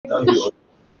Okay.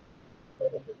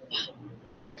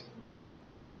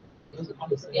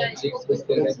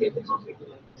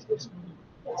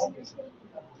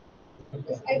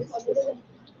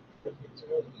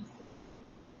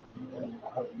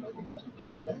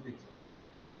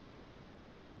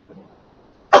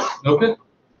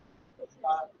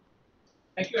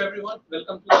 Thank you, everyone.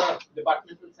 Welcome to the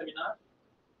departmental seminar.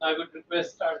 I would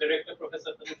request our director,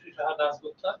 Professor Tanushree Shahadas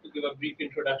Gupta, to give a brief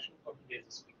introduction of today's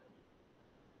speaker.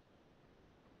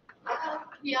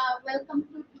 Welcome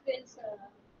to today's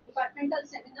departmental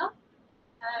seminar.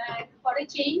 And for a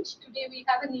change, today we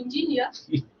have an engineer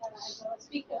as our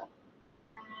speaker.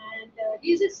 And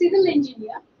he is a civil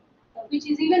engineer, which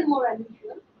is even more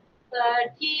unusual.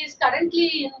 But he is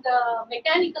currently in the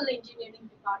mechanical engineering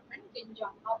department in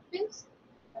John Hopkins.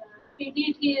 He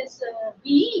did his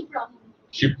BE from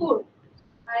Shipur,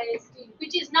 IST,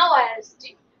 which is now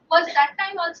IST. Was that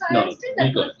time also IST?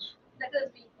 That was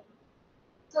BE.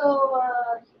 So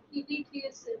he did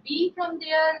his BE from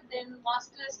there, then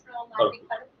masters from IIT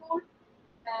Kharagpur,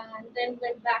 and then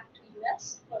went back to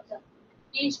US for the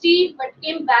PhD, but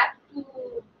came back to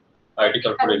IIT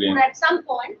Kharagpur at some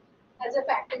point as a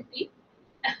faculty.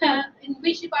 In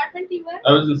which department you were?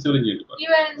 I was in civil engineering department. You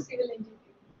were in civil engineering.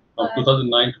 From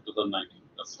 2009 to 2019.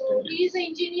 So he is an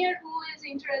engineer who is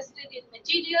interested in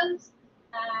materials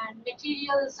and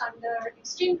materials under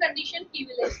extreme condition. He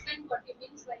will explain what he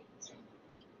means by extreme.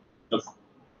 Okay.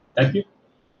 Thank you.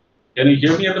 Can you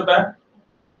hear me at the back?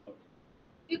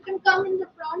 You can come in the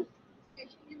front.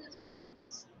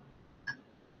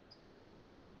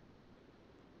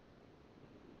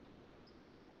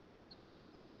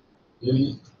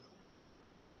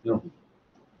 No.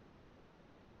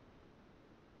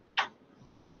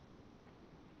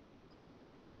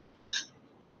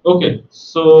 Okay,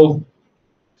 so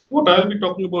what I'll be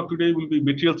talking about today will be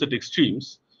materials at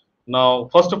extremes. Now,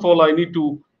 first of all, I need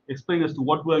to explain as to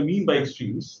what do I mean by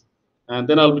extremes, and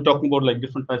then I'll be talking about like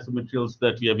different types of materials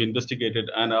that we have investigated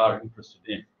and are interested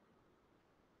in.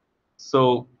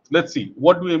 So let's see,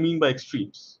 what do I mean by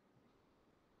extremes?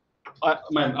 I've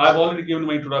already given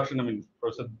my introduction. I mean,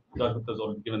 Professor Gupta has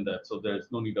already given that, so there's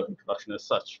no need of introduction as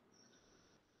such.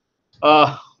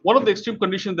 One of the extreme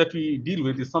conditions that we deal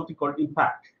with is something called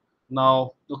impact.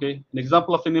 Now, okay, an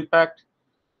example of an impact.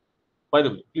 By the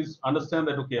way, please understand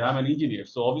that, okay, I'm an engineer,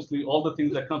 so obviously all the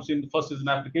things that comes in first is an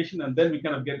application, and then we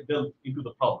kind of get delved into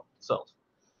the problem itself.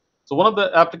 So one of the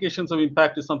applications of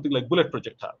impact is something like bullet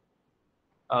projectile.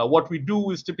 What we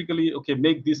do is typically, okay,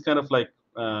 make these kind of like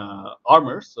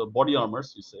armors, so body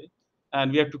armors, you say,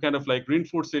 and we have to kind of like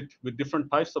reinforce it with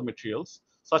different types of materials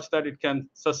such that it can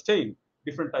sustain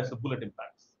different types of bullet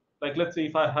impacts. Like, let's say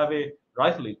if I have a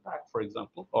rifle impact, for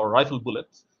example, or rifle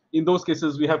bullets, in those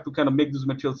cases, we have to kind of make this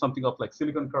material something of like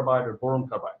silicon carbide or boron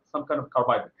carbide, some kind of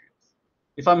carbide materials.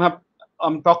 If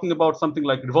I'm talking about something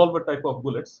like revolver type of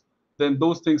bullets, then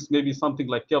those things may be something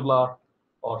like Kevlar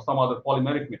or some other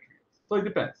polymeric materials. So it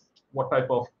depends what type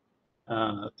of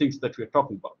things that we're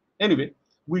talking about. Anyway,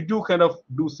 we do kind of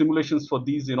do simulations for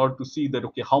these in order to see that,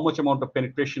 okay, how much amount of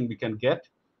penetration we can get.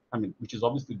 I mean, which is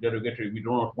obviously derogatory. We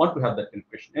do not want to have that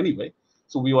penetration anyway.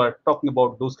 So we are talking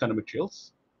about those kind of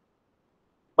materials.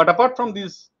 But apart from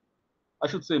these, I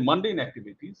should say, mundane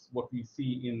activities, what we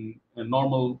see in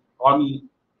normal army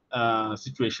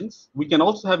situations, we can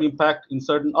also have impact in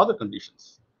certain other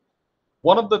conditions.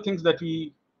 One of the things that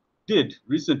we did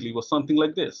recently was something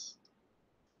like this.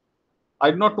 I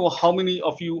do not know how many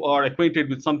of you are acquainted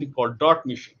with something called DART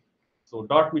mission. So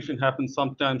DART mission happens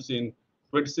sometimes in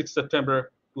 26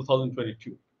 September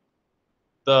 2022.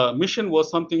 The mission was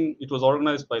something, it was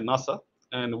organized by NASA.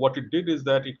 And what it did is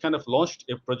that it kind of launched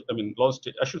a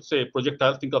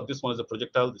projectile. Think of this one as a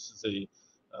projectile. This is a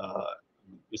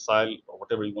missile or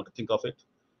whatever you want to think of it.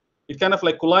 It kind of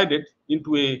like collided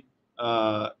into a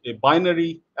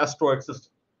binary asteroid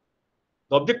system.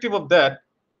 The objective of that,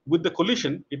 with the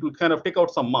collision, it will kind of take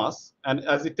out some mass, and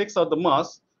as it takes out the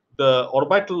mass, the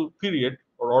orbital period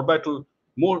or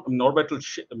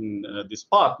this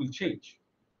path will change.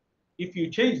 If you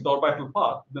change the orbital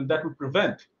path, then that will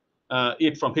prevent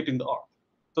it from hitting the Earth.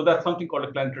 So that's something called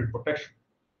a planetary protection.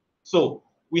 So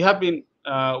we have been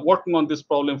working on this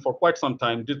problem for quite some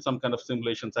time, did some kind of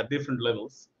simulations at different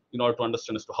levels in order to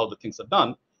understand as to how the things are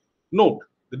done. Note,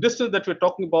 the distance that we're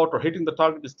talking about or hitting the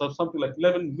target is something like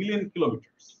 11 million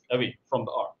kilometers away from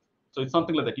the Earth. So it's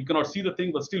something like that. You cannot see the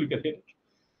thing, but still you can hit it.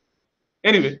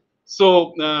 Anyway,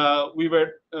 so we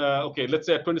were, okay, let's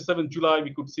say at 27 July,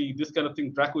 we could see this kind of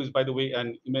thing. Draco is, by the way,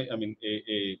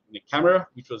 a camera,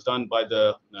 which was done by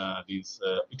these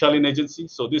Italian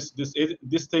agencies. So this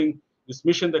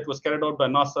mission that was carried out by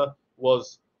NASA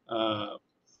was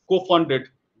co-funded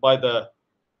by the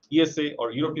ESA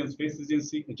or European Space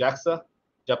Agency, JAXA,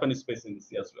 Japanese Space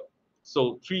Agency as well.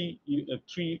 So three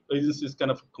agencies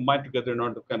kind of combined together in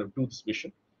order to kind of do this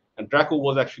mission. And Draco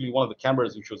was actually one of the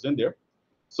cameras which was in there.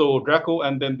 So Draco,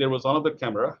 and then there was another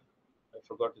camera. I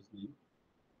forgot his name.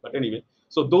 But anyway,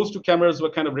 so those two cameras were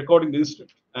kind of recording the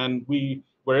incident. And we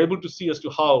were able to see as to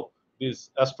how this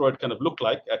asteroid kind of looked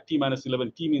like at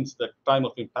T-11. T means the time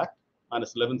of impact,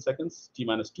 minus 11 seconds,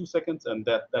 T-2 seconds, and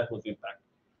that was impact.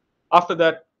 After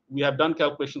that, we have done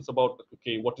calculations about,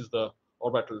 okay, what is the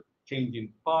orbital change in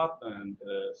path and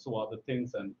so other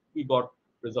things, and we got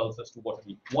results as to what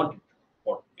we wanted,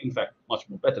 or in fact, much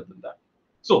more better than that.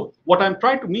 So what I'm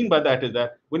trying to mean by that is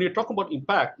that when you're talking about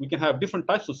impact, we can have different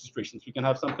types of situations. We can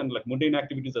have some kind of like mundane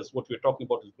activities, as what we're talking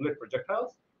about is bullet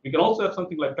projectiles. We can also have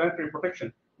something like planetary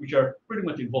protection, which are pretty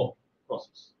much involved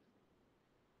process.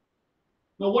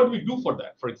 Now, what do we do for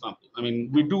that? For example, I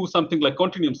mean, we do something like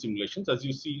continuum simulations. As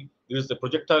you see, there is a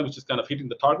projectile which is kind of hitting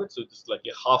the target. So it's like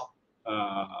a half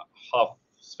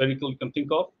spherical, you can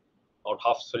think of, or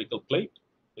half spherical plate.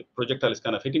 The projectile is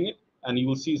kind of hitting it, and you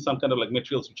will see some kind of like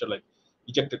materials which are like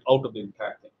ejected out of the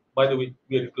entire thing. By the way,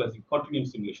 we are utilizing continuum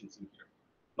simulations in here,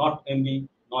 not MD,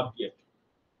 not DFT.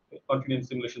 Okay? Continuum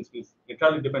simulations is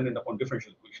entirely dependent upon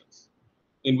differential equations,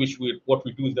 in which what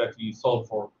we do is that we solve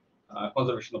for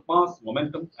conservation of mass,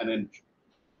 momentum, and energy.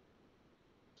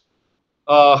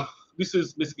 This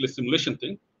is basically a simulation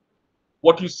thing.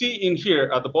 What you see in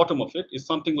here at the bottom of it is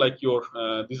something like your,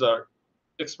 these are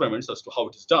experiments as to how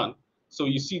it is done. So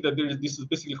you see that this is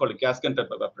basically called a gas gun type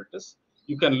of apparatus.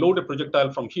 You can load a projectile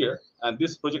from here, and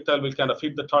this projectile will kind of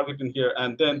hit the target in here,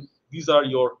 and then these are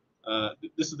your,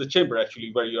 this is the chamber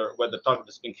actually where the target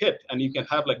is being hit, and you can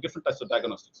have like different types of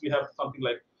diagnostics. We have something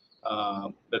like,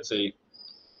 let's say,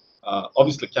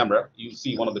 obviously camera. You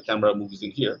see one of the camera movies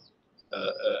in here,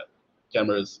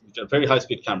 cameras which are very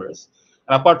high-speed cameras.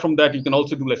 And apart from that, you can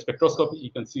also do like spectroscopy. You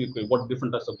can see okay, what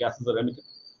different types of gases are emitted.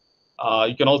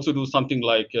 You can also do something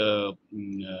like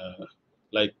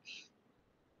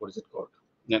what is it called?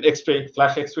 An X-ray,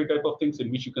 flash X-ray type of things, in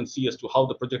which you can see as to how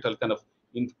the projectile kind of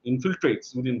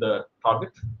infiltrates within the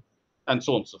target, and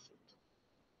so on and so forth.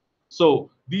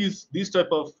 So these type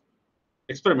of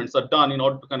experiments are done in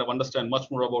order to kind of understand much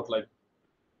more about like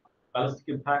ballistic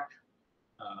impact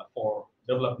for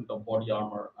development of body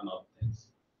armor and other things.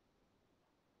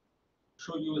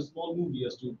 Show you a small movie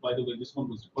as to, by the way, this one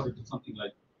was recorded at something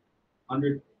like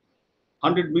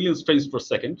 100 million frames per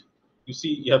second. You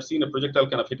see, you have seen a projectile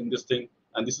kind of hitting this thing,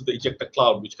 and this is the ejector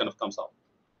cloud which kind of comes out.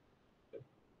 Okay.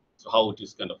 So how it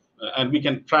is kind of, and we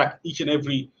can track each and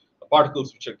every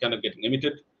particles which are kind of getting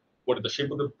emitted. What is the shape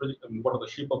of the project? I mean, what are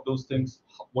the shape of those things?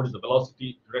 What is the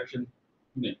velocity, direction?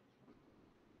 You know.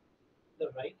 The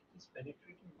right is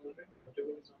penetrating already, whatever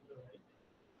is on the right.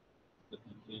 Let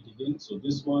me play it again. So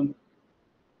this one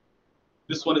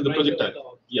is the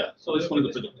projectile. Yeah. So this one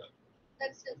is the projectile.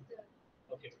 That's just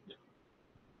the. Okay. Yeah.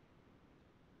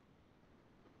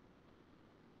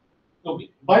 Okay.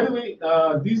 By the way,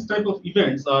 these type of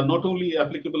events are not only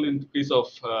applicable in the case of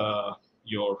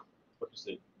your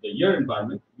the year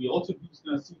environment. We also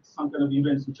see some kind of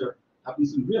events which are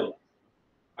happens in real life.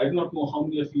 I do not know how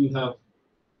many of you have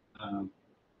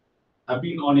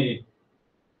been on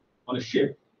a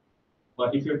ship,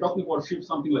 but if you're talking about ship,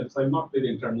 something like this, I've not played the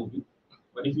entire movie.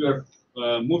 But if you are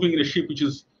moving in a ship which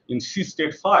is in sea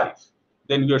state 5,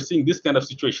 then you are seeing this kind of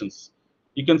situations.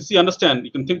 You can understand,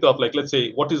 you can think of like, let's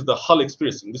say, what is the hull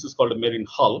experiencing? This is called a marine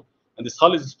hull, and this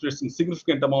hull is experiencing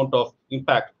significant amount of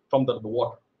impact from the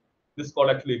water. This is called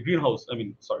actually a greenhouse,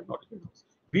 sorry, not a greenhouse,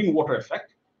 green water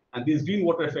effect. And this green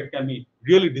water effect can be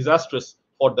really disastrous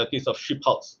for the case of ship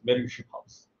hulls, marine ship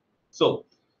hulls. So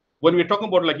when we're talking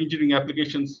about like engineering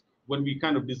applications, when we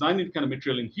kind of design this kind of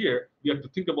material in here, we have to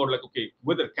think about like, okay,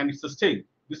 whether can it sustain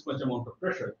this much amount of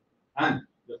pressure and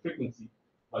the frequency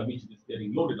by which it is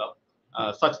getting loaded up,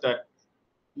 such that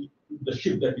the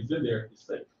ship that is in there is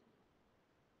safe.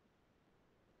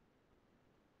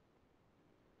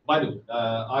 By the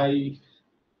way,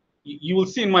 you will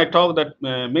see in my talk that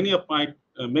many of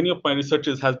my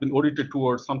researches has been oriented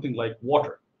towards something like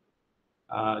water.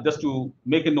 Just to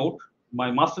make a note, my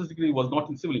master's degree was not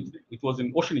in civil engineering; it was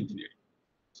in ocean engineering.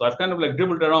 So I've kind of like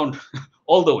dribbled around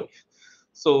all the way.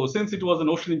 So since it was in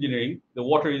ocean engineering, the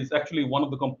water is actually one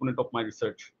of the component of my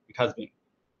research. It has been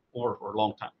over for a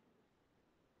long time.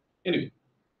 Anyway,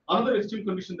 another extreme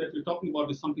condition that we're talking about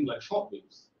is something like shock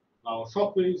waves. Now,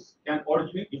 shock waves can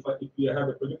originate if we have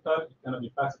a projectile, it can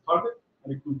impact a target,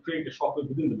 and it will create a shock wave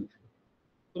within the material.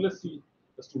 So let's see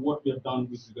as to what we have done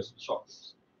with regards to shock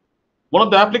waves. One of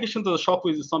the applications of the shock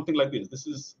waves is something like this. This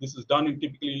is done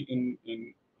typically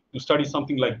in to study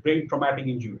something like brain traumatic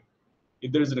injury.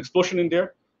 If there is an explosion in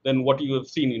there, then what you have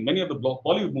seen in many of the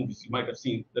Bollywood movies, you might have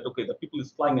seen that, okay, the people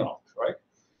is flying around, right?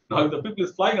 Now, if the people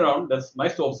is flying around, that's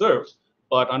nice to observe,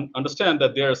 but understand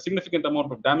that there are a significant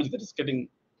amount of damage that is getting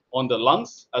on the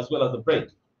lungs as well as the brain.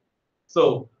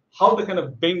 So how the kind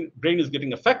of brain is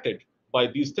getting affected by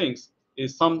these things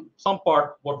is some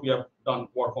part what we have done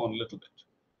work on a little bit.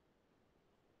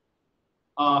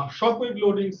 Shockwave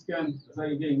loadings can, as I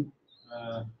again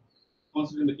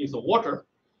consider in the case of water,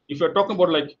 if you're talking about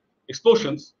like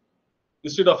explosions,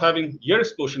 instead of having air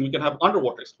explosion, we can have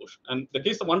underwater explosion. And the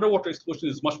case of underwater explosion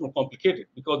is much more complicated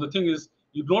because the thing is,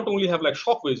 you not only have like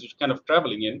shock waves which kind of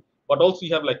traveling in, but also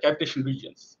you have like cavitation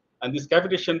regions. And this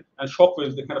cavitation and shock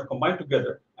waves, they kind of combine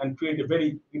together and create a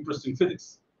very interesting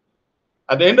physics.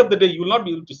 At the end of the day, you will not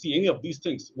be able to see any of these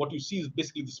things. What you see is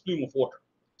basically this plume of water.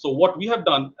 So what we have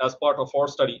done as part of our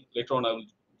study, later on I will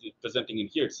be presenting in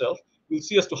here itself, we'll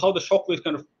see as to how the shock wave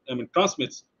kind of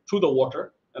transmits through the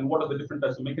water and what are the different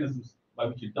types of mechanisms by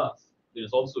which it does.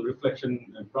 There's also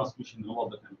reflection and transmission and all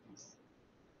of that kind of things.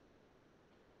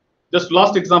 Just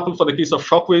last example for the case of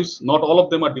shock waves, not all of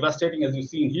them are devastating as you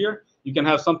see in here. You can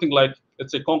have something like,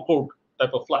 let's say, Concorde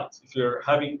type of flights. If you're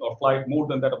having a flight more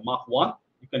than that of Mach 1,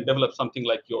 you can develop something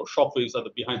like your shock waves at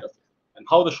the behind of it. And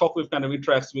how the shock wave kind of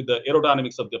interacts with the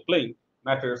aerodynamics of the plane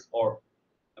matters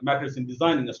in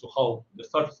designing as to how the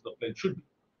surface of the plane should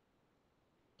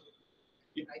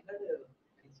be. I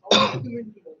saw a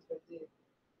documentary also that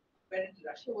apparently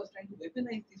Russia was trying to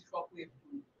weaponize this shock wave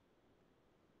to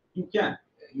You can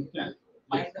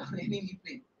find on enemy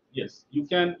plane. Yes, you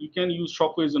can use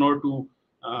shock waves in order to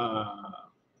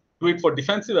do it for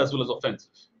defensive as well as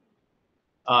offensive.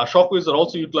 Shock waves are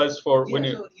also utilized for when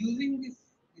so using this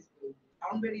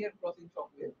sound barrier crossing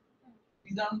shock wave,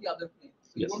 these are on the other plane.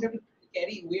 So you don't have to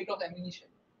carry weight of ammunition.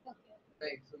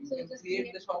 Right. So you can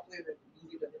create the shock wave and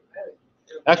use it as a barrier.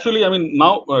 Actually, I mean,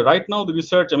 now, right now, the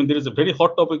research, I mean, there is a very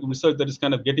hot topic of research that is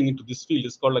kind of getting into this field.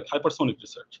 It's called like hypersonic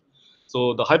research.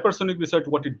 So the hypersonic research,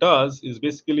 what it does is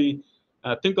basically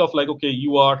think of like, okay,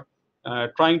 you are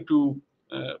trying to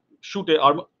shoot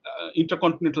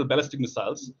intercontinental ballistic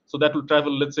missiles. So that will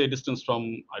travel, let's say, a distance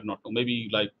from, I don't know, maybe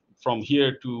like from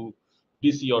here to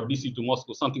DC or DC to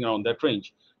Moscow, something around that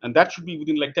range. And that should be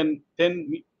within like 10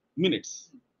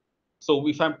 minutes. So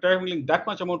if I'm traveling that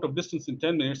much amount of distance in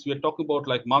 10 minutes, we are talking about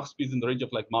like Mach speeds in the range of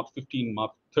like Mach 15,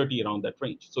 Mach 30 around that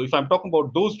range. So if I'm talking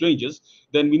about those ranges,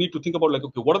 then we need to think about like,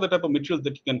 okay, what are the type of materials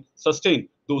that you can sustain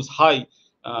those high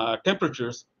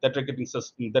temperatures that are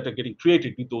getting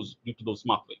created due to those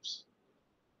Mach waves.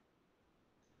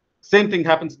 Same thing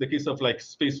happens in the case of like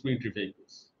space reentry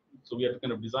vehicles. So we have to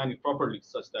kind of design it properly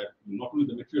such that not only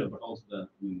the material but also the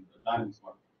dynamics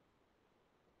part.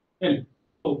 Anyway,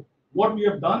 so what we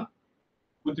have done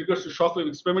with regards to shockwave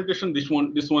experimentation, this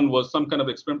one was some kind of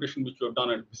experimentation which we have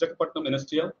done at Visakhapatnam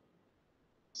NSTL.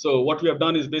 So what we have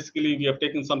done is basically we have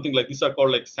taken something like, these are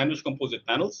called like sandwich composite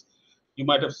panels. You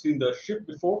might have seen the ship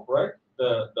before, right?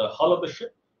 The hull of the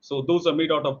ship. So those are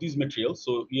made out of these materials.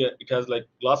 So yeah, it has like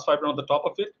glass fiber on the top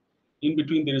of it. In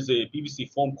between there is a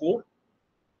PVC foam core.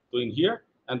 So in here,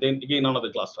 and then again another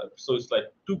glass fiber. So it's like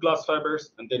two glass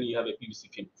fibers, and then you have a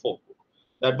PVC foam core.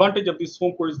 The advantage of this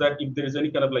foam core is that if there is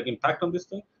any kind of like impact on this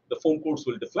thing, the foam cores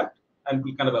will deflect and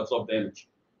will kind of absorb the energy.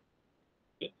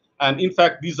 Okay. And in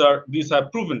fact, these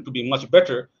have proven to be much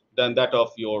better than that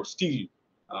of your steel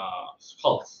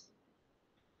hulls.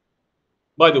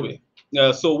 By the way,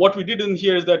 so what we did in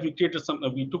here is that we created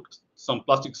we took some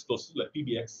plastics, those like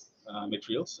PBX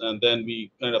materials, and then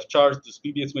we kind of charged this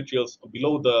PBX materials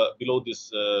below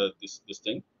this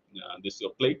thing, this your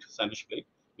plate, sandwich plate.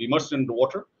 We immersed it in the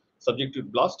water, subjected to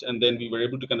blast, and then we were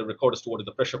able to kind of record as to what is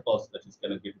the pressure pulse that is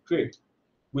kind of getting created.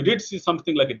 We did see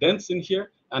something like a dents in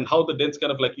here, and how the dents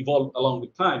kind of like evolve along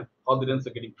with time, how the dents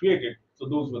are getting created. So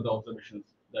those were the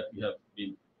observations that we have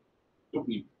been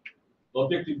looking. The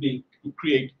objective being to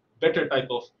create better type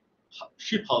of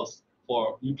ship hulls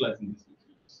for utilizing these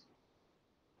materials.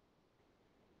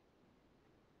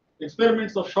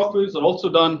 Experiments of shockwaves are also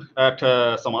done at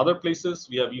some other places.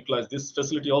 We have utilized this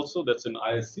facility also, that's in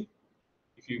ISC.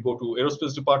 If you go to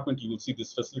aerospace department, you will see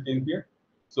this facility in here.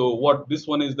 So what this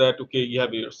one is that, okay, you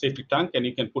have your safety tank and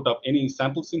you can put up any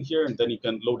samples in here, and then you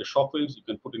can load the shockwaves. You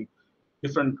can put in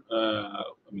different,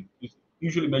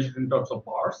 usually measured in terms of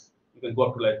bars. You can go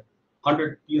up to like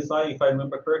 100 psi, if I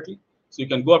remember correctly. So you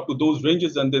can go up to those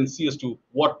ranges and then see as to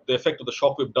what the effect of the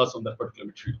shockwave does on that particular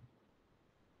material.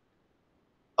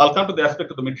 I'll come to the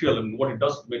aspect of the material and what it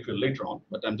does to the material later on,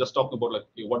 but I'm just talking about like,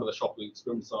 okay, what are the shockwave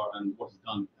experiments are and what is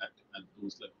done at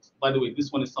those levels. By the way,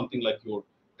 this one is something like your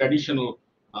traditional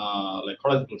like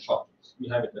horizontal shockwaves. We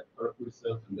have it at Prof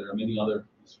itself, and there are many other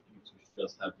institutes which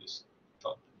just have this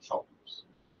shock loops.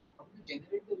 How do you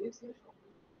generate the waves here?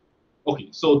 Okay,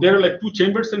 so there are like two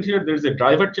chambers in here. There's a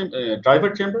driver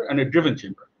chamber and a driven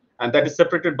chamber, and that is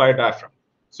separated by a diaphragm.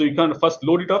 So you kind of first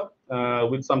load it up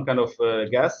with some kind of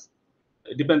gas.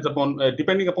 It depends upon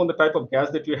depending upon the type of gas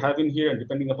that you have in here, and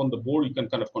depending upon the bore, you can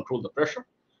kind of control the pressure.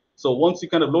 So once you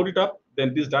kind of load it up,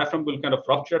 then this diaphragm will kind of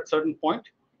rupture at a certain point,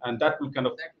 and that will kind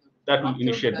of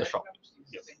initiate the shock.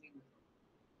 Yes.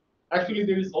 Actually,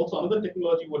 there is also another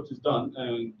technology which is done,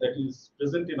 and that is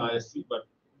present in ISC, but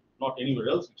not anywhere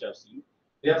else which I've seen.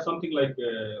 They have something like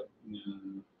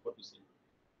what we say,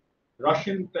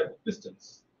 Russian type of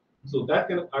pistons. So that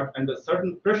kind of under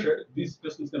certain pressure, these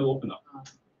pistons can open up,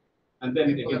 and then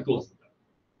it again closes.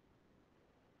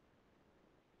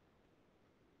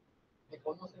 Like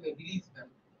almost like a release valve.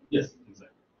 Yes,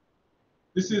 exactly.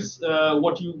 This is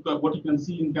what you can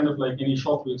see in kind of like any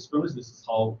shock wave experiments. This is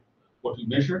how what we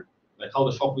measure, like how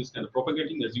the shock wave is kind of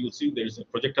propagating. As you will see, there is a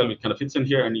projectile which kind of hits in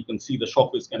here, and you can see the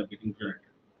shock waves kind of getting generated.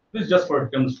 This is just for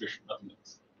a demonstration, nothing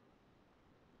else.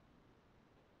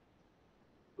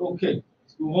 Okay,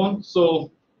 let's move on.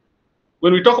 So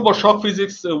when we talk about shock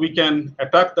physics, we can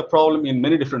attack the problem in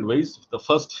many different ways. The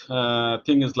first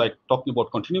thing is like talking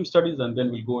about continuum studies, and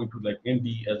then we'll go into like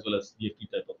ND as well as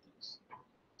DFT type of things.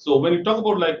 So when we talk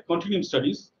about like continuum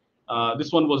studies,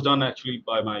 this one was done actually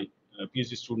by my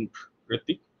PhD student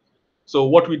Ritik. So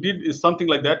what we did is something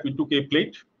like that. We took a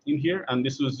plate in here, and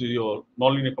this was your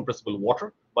nonlinear compressible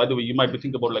water. By the way, you might be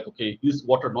thinking about like, okay, is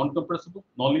water non-compressible,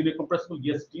 nonlinear compressible?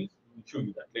 Yes, it is. We'll show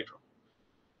you that later on.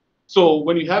 So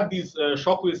when you have these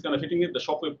shock waves kind of hitting it, the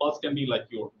shock wave pulse can be like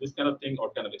your this kind of thing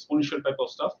or kind of exponential type of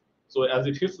stuff. So as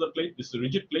it hits the plate, this is a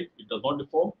rigid plate, it does not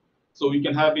deform. So we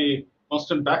can have a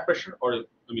constant back pressure or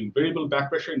variable back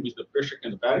pressure in which the pressure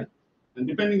can vary. And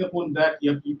depending upon that,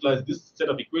 you have to utilize this set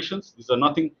of equations. These are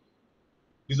nothing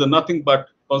but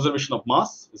conservation of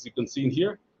mass, as you can see in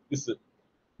here. This is a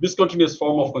discontinuous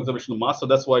form of conservation of mass, so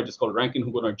that's why it is called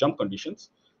Rankine-Hugoniot jump conditions.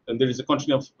 And there is a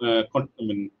continuous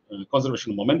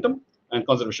conservation of momentum and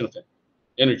conservation of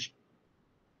energy.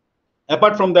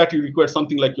 Apart from that, you require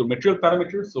something like your material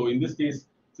parameters. So in this case,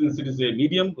 since it is a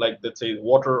medium, like let's say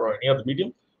water or any other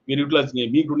medium, we're utilizing a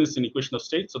Mead-Grunitzin equation of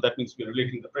state. So that means we're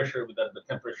relating the pressure with the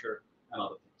temperature and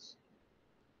other things.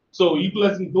 So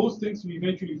utilizing those things, we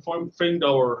eventually framed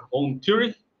our own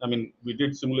theory. We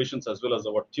did simulations as well as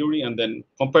our theory, and then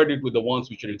compared it with the ones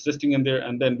which are existing in there,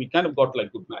 and then we kind of got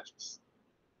like good matches.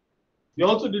 We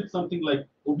also did something like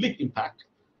oblique impact.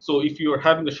 So if you're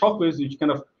having the shock waves, which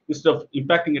kind of instead of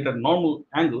impacting it at a normal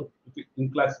angle, if it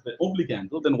impacts at an oblique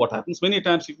angle, then what happens? Many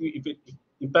times, if it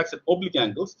impacts at oblique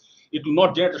angles, it will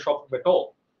not generate a shock wave at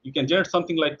all. You can generate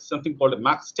something called a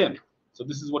Mach stem. So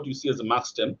this is what you see as a Mach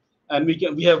stem, and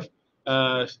we have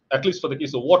at least for the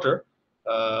case of water,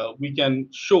 we can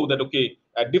show that okay,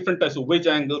 at different types of wedge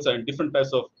angles and different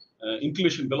types of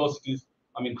inclination velocities,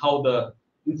 how the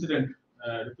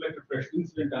reflected pressure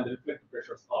incident and the reflected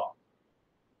pressures are.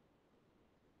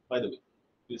 By the way,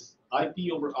 this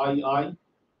IP over II,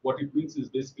 what it means is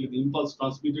basically the impulse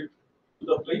transmitted to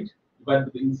the plate divided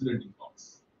by the incident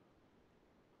impulse.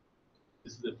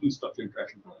 This is a free structure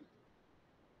interaction parameter.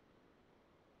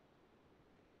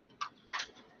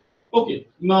 Okay,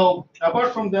 now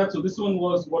apart from that, so this one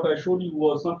was what I showed you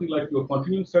was something like your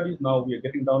continuum studies. Now we are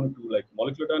getting down into like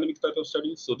molecular dynamics type of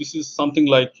studies. So this is something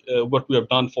like what we have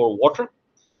done for water.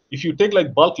 If you take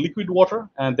like bulk liquid water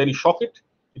and then you shock it,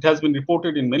 it has been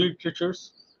reported in many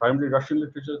literatures, primarily Russian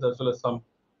literatures as well as some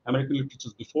American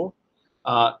literatures before.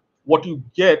 What you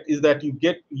get is that you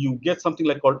get something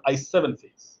like called I7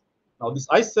 phase. Now this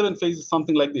I7 phase is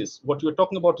something like this. What you're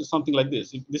talking about is something like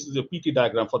this. This is a PT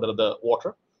diagram for the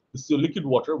water. This is your liquid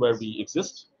water where we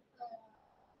exist.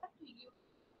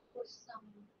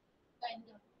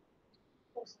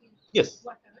 Yes.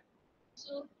 Water.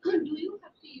 So, do you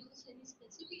have to use any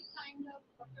specific kind of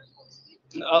water force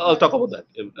field? I'll talk about that.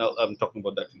 I'm talking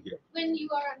about that in here. When you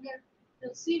are under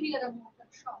the severe amount of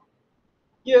shock.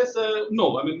 Yes.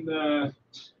 No.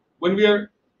 When we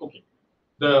are okay,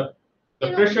 the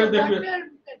pressure that we are.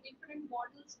 The different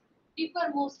models differ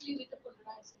mostly with the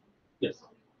polarizing. Yes.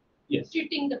 Yes.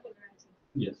 Treating the polarizing.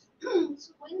 Yes.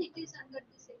 So when it is under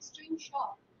this extreme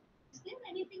shock, is there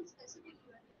anything specific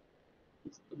you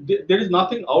have? There is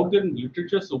nothing out there in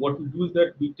literature. So what we do is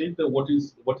that we take what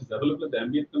is available at the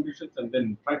ambient conditions and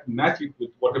then try to match it with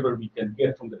whatever we can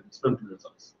get from the experimental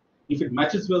results. If it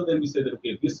matches well, then we say that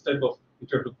okay, this type of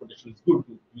iterative condition is good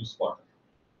to use for that.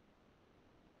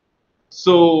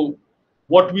 So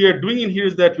what we are doing in here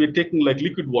is that we are taking like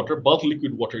liquid water, bulk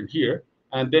liquid water in here,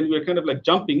 And then we're kind of like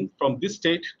jumping from this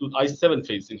state to I7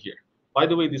 phase in here. By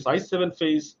the way, this I7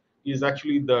 phase is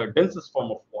actually the densest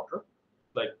form of water,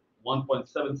 like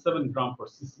 1.77 gram per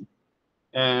cc.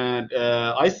 And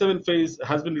I7 phase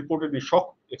has been reported in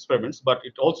shock experiments, but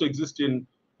it also exists in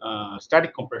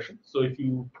static compression. So if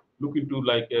you look into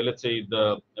like, let's say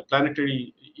the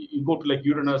planetary, you go to like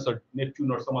Uranus or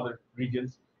Neptune or some other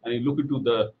regions, and you look into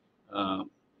the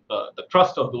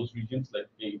crust of those regions, like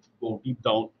if you go deep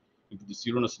down into this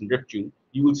Uranus and Neptune,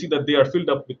 you will see that they are filled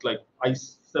up with like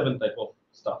I7 type of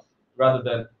stuff rather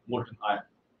than molten iron.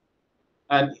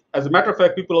 And as a matter of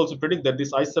fact, people also predict that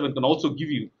this I7 can also give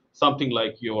you something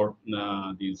like your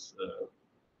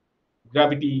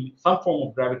gravity, some form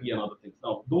of gravity and other things.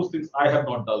 Now, those things I have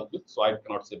not dealt with, so I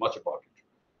cannot say much about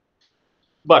it.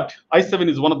 But I7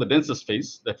 is one of the densest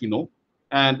phase that we know.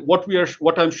 And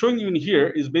what I'm showing you in here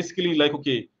is basically like,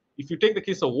 okay, if you take the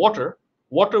case of water,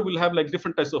 water will have like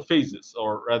different types of phases,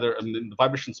 or rather, I mean, in the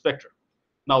vibration spectra.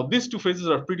 Now, these two phases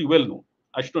are pretty well known.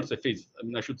 I should not say phases. I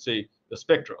mean, I should say the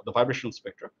spectra, the vibrational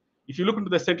spectra. If you look into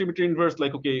the centimeter inverse,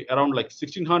 like, okay, around like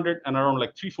 1600 and around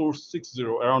like 3460,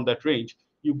 around that range,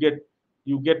 you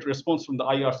get response from the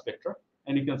IR spectra,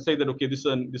 and you can say that, okay, this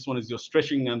one is your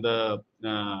stretching and the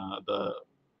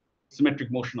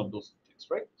symmetric motion of those things,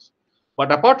 right?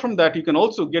 But apart from that, you can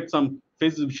also get some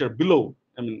phases which are below,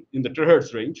 I mean, in the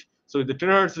terahertz range. So in the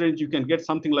terahertz range, you can get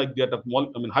something like that of,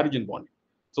 I mean, hydrogen bonding.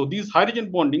 So these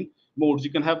hydrogen bonding modes,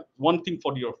 you can have one thing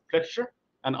for your flexure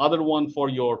and other one for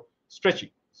your stretching.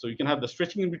 So you can have the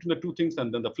stretching in between the two things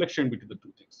and then the flexure in between the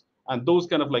two things. And those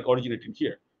kind of like originate in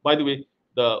here. By the way,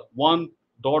 the one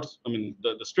dots, I mean,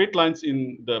 the straight lines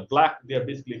in the black, they are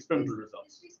basically experimental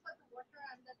results. Is this for the water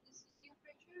and this is your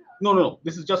pressure? Or? No.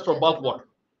 This is just for bulk water.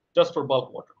 Just for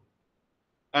bulk water.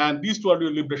 And these two are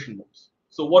your liberation modes.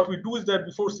 So what we do is that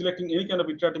before selecting any kind of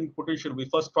interatomic potential, we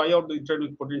first try out the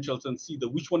interatomic potentials and see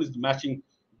which one is matching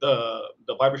the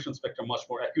vibration spectrum much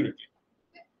more accurately.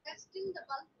 That's still the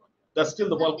bulk water. That's still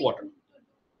the bulk water.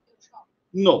 Shock.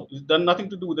 No, it's done nothing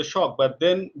to do with the shock, but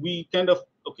then we kind of,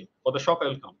 okay, for the shock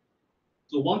I'll come.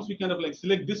 So once we kind of like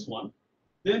select this one,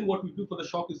 then what we do for the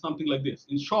shock is something like this.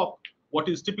 In shock, what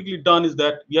is typically done is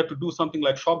that we have to do something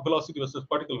like shock velocity versus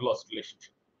particle velocity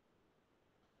relationship.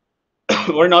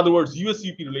 Or in other words,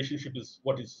 USUP relationship is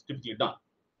what is typically done.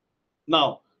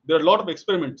 Now, there are a lot of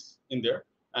experiments in there.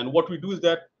 And what we do is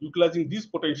that utilizing these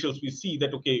potentials, we see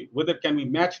that, okay, whether can we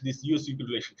match this USUP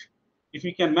relationship. If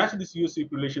we can match this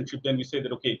USUP relationship, then we say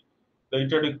that, okay, the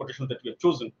interatomic potential that we have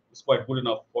chosen is quite good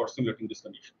enough for simulating these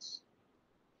conditions.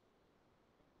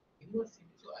 Yes.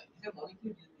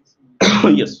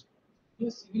 You are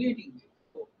simulating it.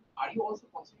 So are you also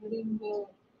considering the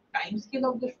time scale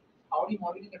of the how are you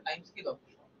modeling the time scale of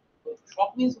the shock? So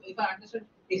shock means, if I understand,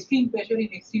 extreme pressure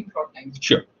in extreme short time.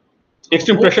 Sure.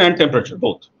 Extreme pressure and temperature,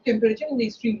 both. Temperature and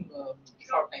extreme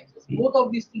short time. So both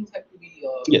of these things have to be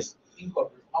yes.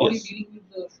 incorporated. How are you dealing with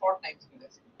the short time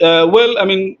scale? Well, I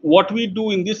mean, what we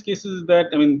do in these cases is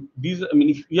that, I mean,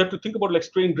 if you have to think about like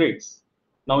strain rates.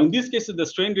 Now, in these cases, the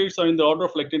strain rates are in the order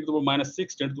of like 10 to the power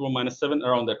 -6, 10 to the power -7,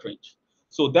 around that range.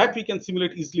 So that we can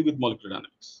simulate easily with molecular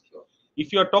dynamics. Sure.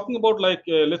 If you are talking about like,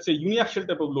 let's say uniaxial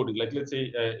type of loading, like let's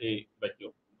say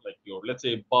let's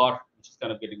say a bar which is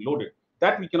kind of getting loaded,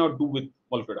 that we cannot do with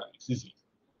molecular dynamics easily,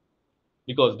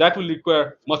 because that will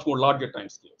require much more larger time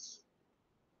scales.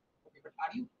 Okay, but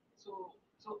are you so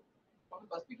from the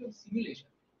perspective of simulation,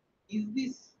 is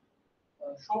this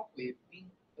shock wave being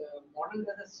modeled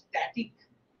as a static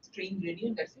strain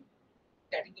gradient? That's it,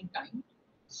 static in time.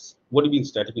 What do you mean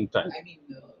static in time? I mean,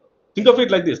 think of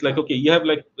it like this, like, okay, you have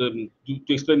like, to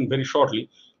explain very shortly,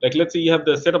 like let's say you have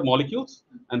the set of molecules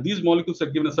and these molecules are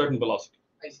given a certain velocity.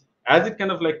 I see. As it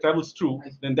kind of like travels through,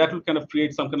 then that will kind of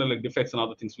create some kind of like defects and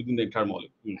other things within the entire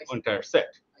molecule, entire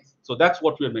set. So that's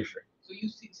what we are measuring. So you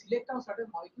select out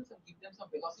certain molecules and give them some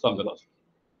velocity. Some velocity.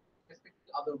 With respect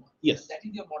to other ones. Yes. That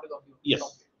is your model of your yes.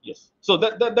 shock wave. Yes. So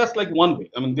that's like one way.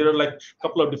 I mean, there are like a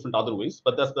couple of different other ways,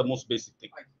 but that's the most basic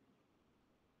thing.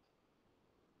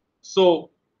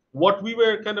 So what we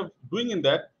were kind of doing in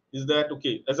that is that,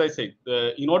 okay, as I said,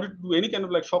 in order to do any kind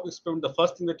of like shock experiment, the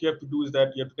first thing that you have to do is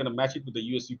that you have to kind of match it with the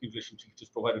USUP relationship, which is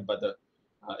provided by the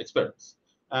experiments.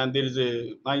 And there is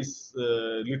a nice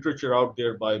literature out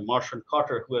there by Marsh and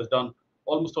Carter, who has done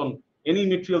almost on any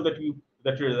material that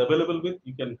is available with,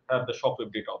 you can have the shock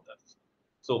wave data of that.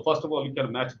 So first of all, you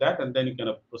can match that, and then you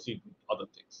can proceed with other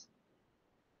things.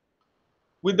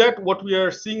 With that, what we are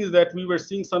seeing is that we were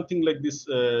seeing something like this.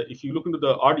 If you look into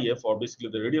the RDF, or basically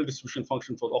the radial distribution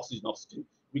function for oxygen,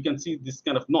 we can see this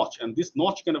kind of notch, and this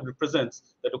notch kind of represents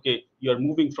that, okay, you are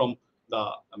moving from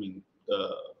the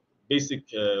basic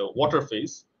water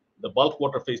phase, the bulk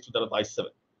water phase, to that of I7.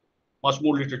 Much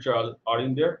more literature are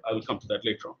in there. I will come to that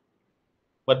later on.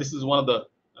 But this is one of the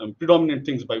predominant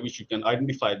things by which you can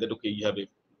identify that, okay, you have a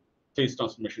phase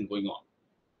transformation going on.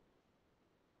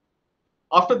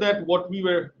 After that, what we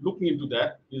were looking into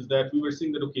that is that we were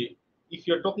saying that, okay, if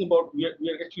you're talking about, we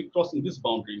are actually crossing this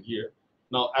boundary here.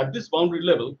 Now, at this boundary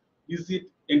level, is it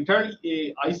entirely a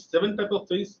I7 type of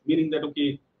phase, meaning that,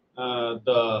 okay,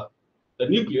 the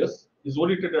nucleus is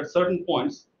oriented at certain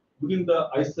points within the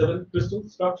I7 crystal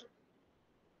structure?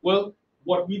 Well,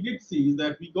 what we did see is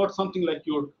that we got something like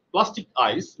your plastic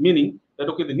ice, meaning that,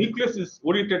 okay, the nucleus is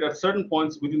oriented at certain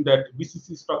points within that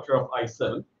BCC structure of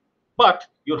I7, but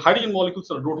your hydrogen molecules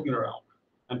are rotating around.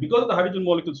 And because the hydrogen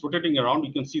molecules rotating around,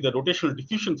 you can see the rotational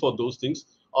diffusion for those things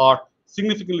are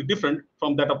significantly different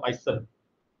from that of I7.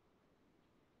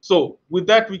 So with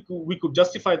that, we could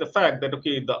justify the fact that,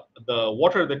 okay, the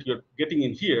water that you're getting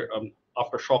in here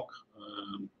after shock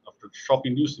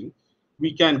inducing,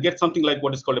 we can get something like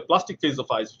what is called a plastic phase of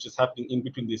ice, which is happening in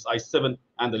between this I7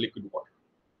 and the liquid water.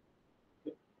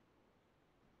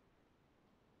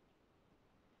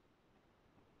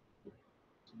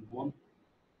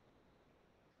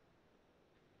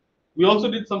 We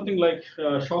also did something like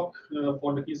shock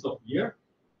for the case of air.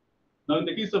 Now, in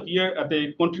the case of air, at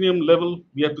a continuum level,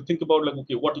 we have to think about, like,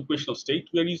 okay, what equation of state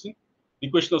we are using. The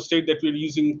equation of state that we are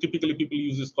using, typically people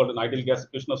use, is called an ideal gas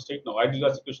equation of state. Now, ideal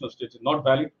gas equation of state is not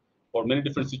valid for many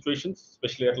different situations,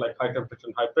 especially at like high temperature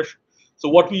and high pressure. So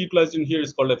what we utilize in here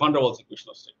is called a Van der Waals equation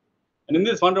of state. And in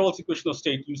this Van der Waals equation of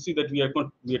state, you see that we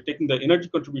are taking the energy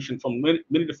contribution from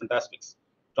many different aspects: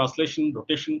 translation,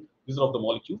 rotation, these are of the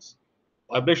molecules,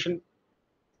 vibration,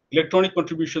 electronic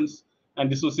contributions, and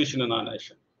dissociation and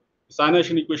ionization. This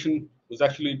ionization equation was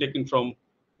actually taken from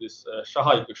this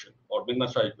Shaha equation or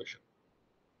Meghna-Shah equation.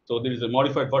 So there is a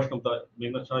modified version of the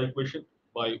Meghna-Shah equation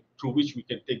through which we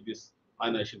can take this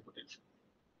ionization potential.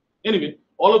 Anyway,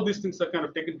 all of these things are kind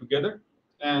of taken together,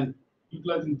 and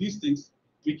utilizing these things,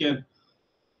 we can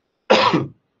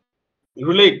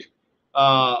relate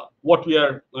what we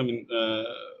are.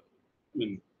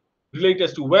 Relate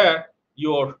as to where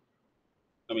your,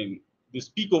 this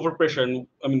peak overpressure,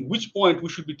 and which point we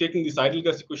should be taking this ideal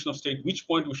gas equation of state, which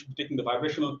point we should be taking the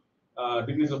vibrational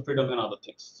degrees of freedom and other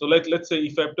things. So let's say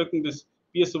if I'm taking this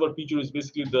PS over P0 is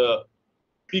basically the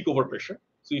peak overpressure.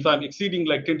 So if I'm exceeding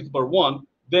like 10 to the power 1,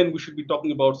 then we should be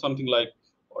talking about something like,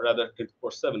 or rather 10 to the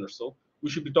power 7 or so,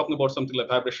 we should be talking about something like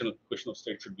vibrational equation of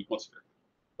state should be considered.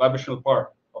 Vibrational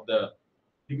part of the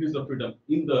degrees of freedom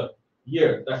in the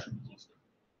year, that should be considered.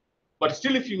 But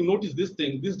still, if you notice this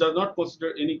thing, this does not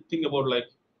consider anything about like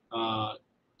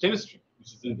chemistry,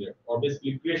 which is in there, or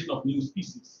basically creation of new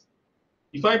species.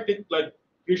 If I take like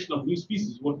creation of new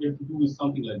species, what we have to do is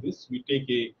something like this. We take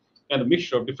a kind of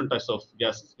mixture of different types of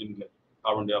gases, meaning like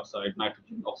carbon dioxide,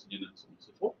 nitrogen, oxygen, and so on and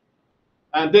so forth.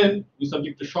 And then we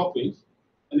subject to shock waves.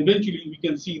 And eventually we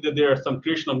can see that there are some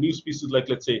creation of new species, like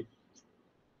let's say,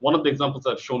 one of the examples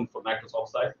I've shown for nitrous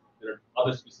oxide, there are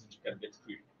other species which can get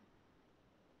created.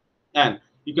 And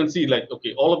you can see like,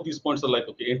 okay, all of these points are like,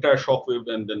 okay, entire shock wave,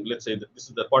 and then let's say that this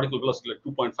is the particle velocity like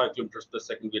 2.5 kilometers per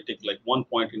second. We take like one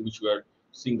point in which we are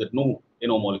seeing that no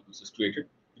NO molecules is created.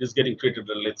 It is getting created,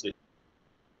 let's say.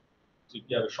 So if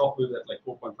you have a shock wave at like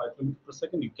 4.5 kilometers per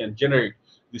second, you can generate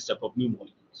this type of new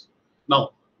molecules.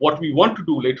 Now, what we want to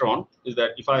do later on is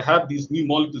that if I have these new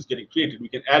molecules getting created, we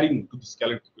can add in to this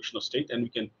caloric equation of state, and we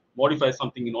can modify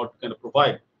something in order to kind of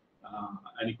provide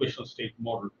an equation of state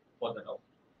model for that out.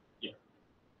 Yeah.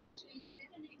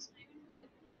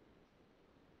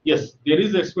 Yes, there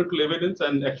is experimental evidence,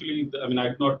 and actually,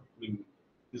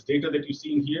 this data that you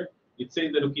see in here, it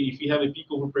says that, okay, if you have a peak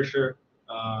overpressure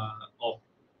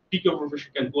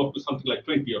can go up to something like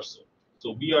 20 or so.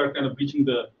 So we are kind of reaching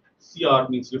the CR,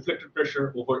 means reflected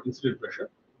pressure over incident pressure.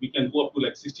 We can go up to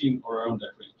like 16 or around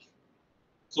that range.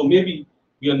 So maybe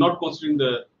we are not considering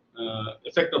the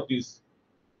effect of these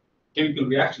chemical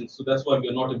reactions. So that's why we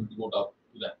are not able to go down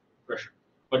to that pressure.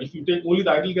 But if you take only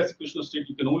the ideal gas equation of state,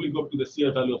 you can only go up to the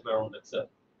CR value of around that 7.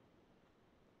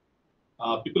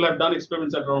 People have done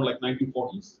experiments at around like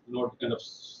 1940s in order to kind of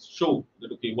show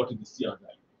that, okay, what is the CR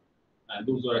value? And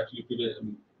those are actually,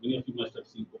 many of you must have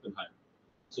seen Oppenheimer.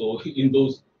 So in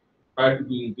those, prior to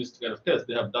doing this kind of test,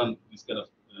 they have done this kind of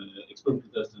experimental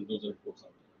tests, and those are reports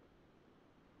out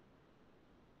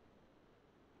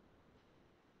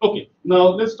there. Okay, now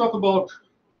let's talk about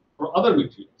for other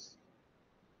materials.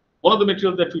 One of the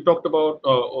materials that we talked about,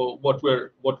 what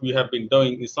we have been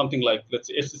doing, is something like, let's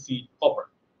say, SCC copper.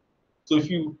 So if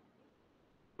you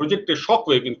project a shock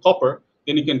wave in copper,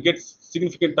 then you can get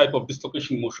significant type of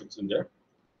dislocation motions in there.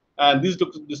 And these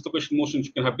dislocation motions,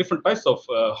 you can have different types of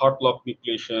heart lock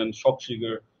manipulation, shock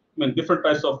trigger, different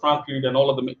types of trunk read, and all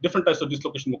of them, different types of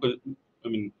dislocation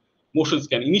motions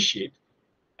can initiate.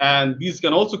 And these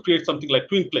can also create something like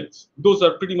twin plates. Those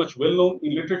are pretty much well known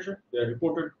in literature. They are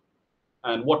reported.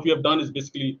 And what we have done is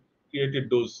basically created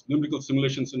those numerical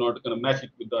simulations in order to kind of match it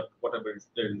with that whatever is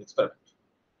there in the experiment.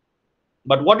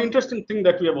 But one interesting thing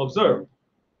that we have observed.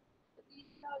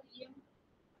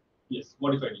 Yes,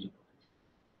 modified EM.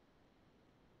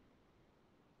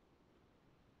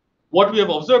 What we have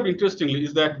observed, interestingly,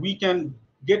 is that we can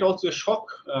get also a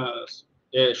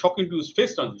shock-induced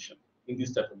phase transition in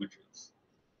these type of materials.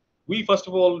 We first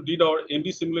of all did our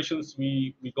MB simulations.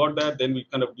 We got that. Then we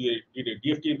kind of did a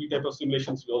DFT-MB type of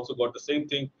simulations. We also got the same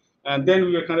thing. And then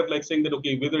we were kind of like saying that,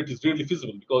 okay, whether it is really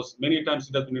feasible, because many times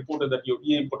it has been reported that your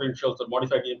EM potentials or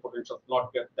modified EM potentials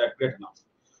not get that great enough.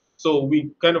 So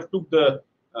we kind of took the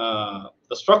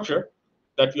structure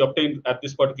that we obtained at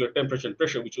this particular temperature and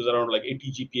pressure, which was around like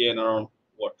 80 GPa and around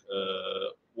what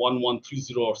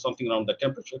 1130 or something around that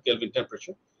temperature, Kelvin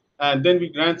temperature. And then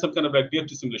we ran some kind of like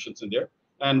DFT simulations in there.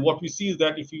 And what we see is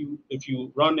that if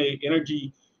you run a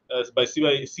energy by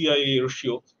CIA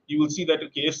ratio, you will see that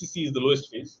okay, FCC is the lowest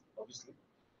phase, obviously,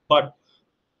 but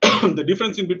the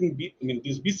difference in between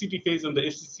this BCT phase and the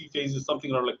FCC phase is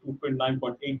something around like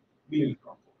 229.8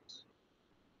 millielectron volts.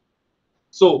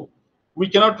 So we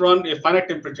cannot run a finite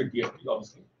temperature DFT,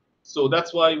 obviously. So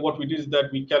that's why what we did is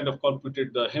that we kind of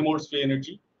computed the Helmholtz phase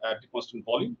energy at the constant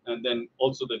volume, and then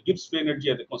also the Gibbs phase energy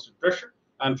at the constant pressure.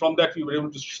 And from that, we were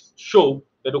able to show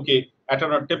that okay, at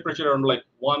around temperature around like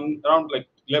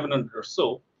 1100 or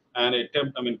so, and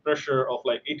a pressure of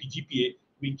like 80 GPa,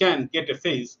 we can get a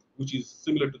phase which is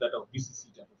similar to that of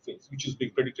BCC type of phase, which is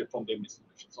being predicted from the MD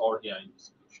simulations or AI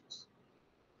simulations.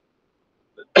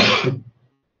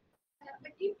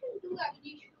 But you can do ab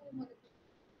initio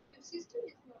your system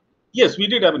is not. Yes, we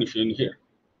did ab initio in here,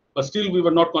 but still we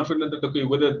were not confident that okay,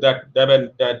 whether that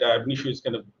ab initio is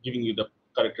kind of giving you the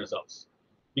correct results.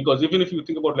 Because even if you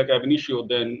think about like ab initio,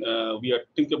 then we are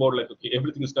thinking about like okay,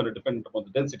 everything is kind of dependent upon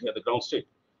the density at the ground state.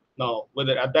 Now,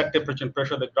 whether at that temperature and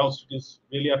pressure the ground state is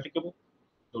really applicable,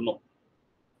 don't know.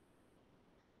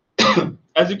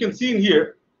 As you can see in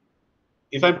here,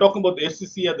 if I'm talking about the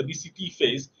FCC at the BCT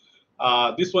phase,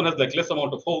 this one has like less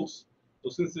amount of holes. So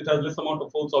since it has less amount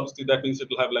of holes, obviously that means it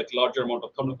will have like larger amount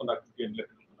of thermal conductivity and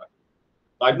electrical conductivity.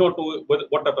 I don't know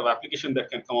what type of application that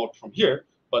can come out from here,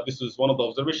 but this is one of the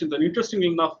observations. And interestingly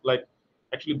enough, like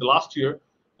actually the last year,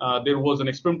 there was an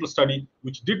experimental study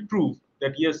which did prove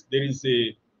that yes, there is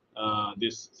a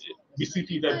this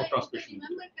BCT type of transmission. If I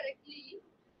remember correctly,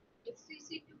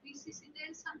 FCC to BCC, there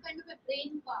is some kind of a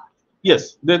plane path.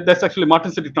 Yes, that's actually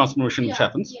Martin-City transformation which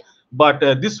happens. Yeah. But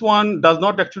this one does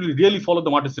not actually really follow the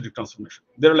Martin-City transformation.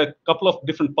 There are like a couple of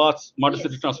different paths,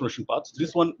 Martin-City transformation paths.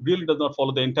 This one really does not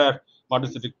follow the entire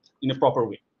Martin-City in a proper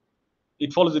way.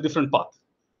 It follows a different path.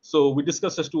 So we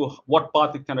discussed as to what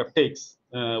path it kind of takes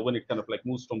when it kind of like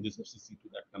moves from this FCC to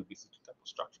that kind of BCT type of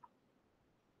structure.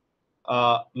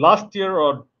 Last year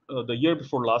or the year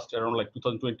before last, around like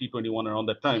 2020, 21, around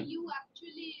that time. So you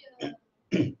actually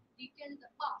detailed the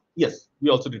path. Yes, we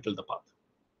also detailed the path.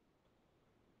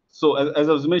 So as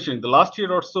I was mentioning, the last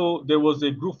year or so, there was a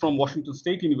group from Washington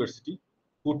State University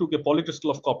who took a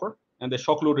polycrystal of copper and they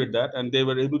shock loaded that, and they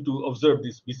were able to observe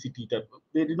this BCT type.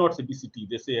 They did not say BCT,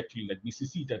 they say actually like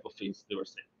BCC type of phase, they were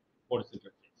saying. What is it?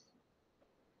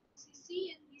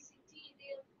 CC and BCT, they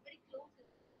are very close.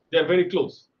 They are very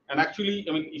close. And actually,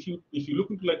 I mean, if you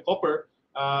look into like copper,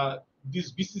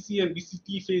 this BCC and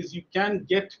BCT phase, you can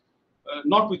get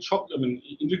not with shock. I mean,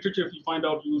 in literature, if you find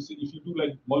out, you will see if you do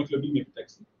like molecular beam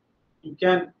epitaxy, you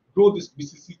can grow this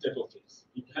BCC type of phase.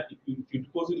 You can, if you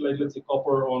deposit like let's say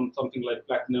copper on something like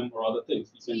platinum or other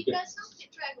things, you can get. It has some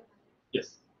tetragonal.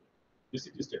 Yes,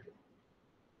 BCT is tetragonal.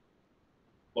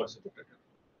 What's a tetragonal?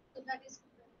 So that is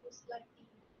slightly.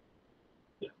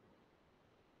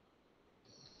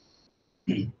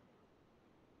 Yeah.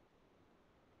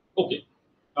 Okay.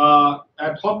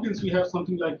 At Hopkins, we have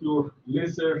something like your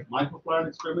laser microfarad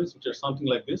experiments, which are something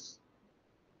like this.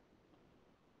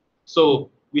 So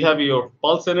we have your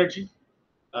pulse energy,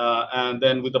 and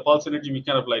then with the pulse energy, we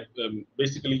kind of like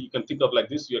basically you can think of like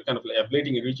this. You're kind of like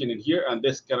ablating a region in here, and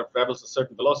this kind of travels a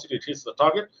certain velocity. It hits the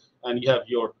target, and you have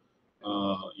your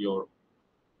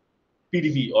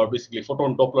PDV, or basically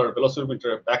photon Doppler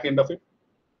velocimeter back end of it,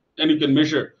 and you can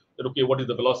measure that. Okay, what is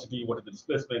the velocity, what is the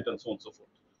displacement, and so on and so forth.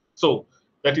 So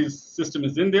that system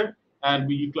is in there, and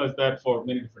we utilize that for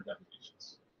many different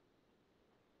applications.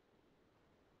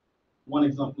 One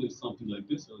example is something like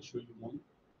this. I'll show you one.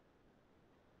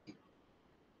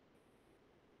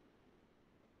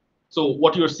 So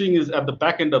what you're seeing is at the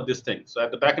back end of this thing. So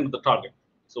at the back end of the target.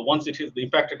 So once it hits the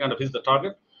impactor kind of hits the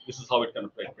target, this is how it kind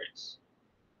of vibrates.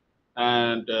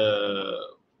 And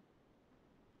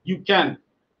you can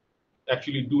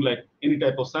actually do like any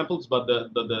type of samples, but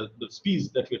the speeds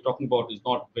that we're talking about is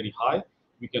not very high.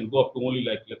 We can go up to only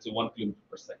like, let's say 1 kilometer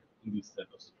per second in these type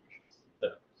of situations.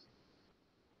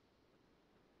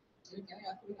 Can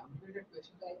I ask a very unrelated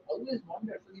question? I always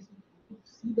wondered, so you could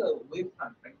see the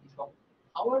wavefront, right?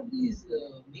 How are these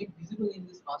made visible in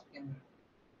this fast camera?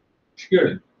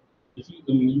 Sure. If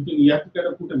you have to kind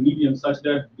of put a medium such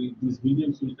that these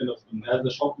mediums will kind of, as the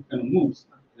shock kind of moves,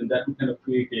 then that will kind of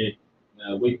create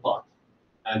a wave path.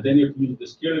 And then if you use the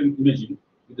scaling imaging,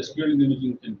 with the scaling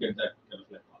imaging you can get that kind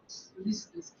of like paths. So this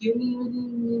scaling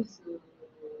imaging is,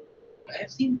 I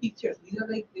have seen pictures. These are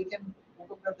like they can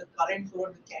photograph the currents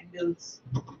over the candles,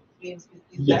 flames.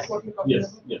 Is Yes. that what you're talking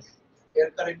about? Yes.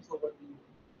 Air currents over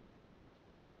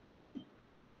the.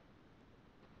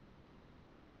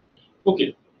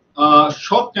 Okay.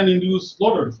 Shock can induce a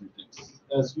lot of different things.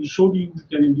 As we showed you, it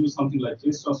can induce something like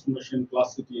phase transformation,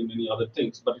 plasticity, and many other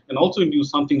things. But it can also induce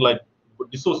something like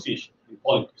dissociation in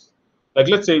polymers. Like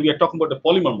let's say we are talking about a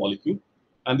polymer molecule,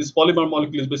 and this polymer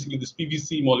molecule is basically this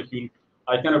PVC molecule.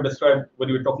 I kind of described when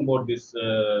we were talking about this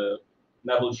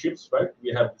naval ships, right?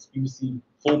 We have these PVC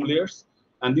foam layers,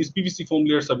 and these PVC foam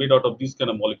layers are made out of these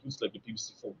kind of molecules, like the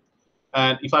PVC foam.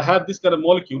 And if I have this kind of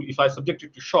molecule, if I subject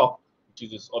it to shock, which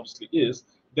this obviously is,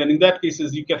 then in that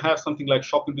cases you can have something like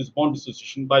shock-induced bond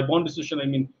dissociation. By bond dissociation, I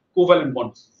mean covalent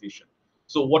bond dissociation.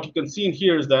 So what you can see in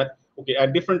here is that, okay,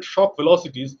 at different shock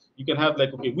velocities, you can have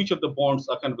like, okay, which of the bonds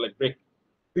are kind of like breaking.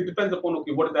 It depends upon,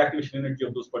 okay, what is the activation energy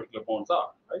of those particular bonds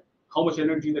are, right? How much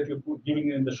energy that you're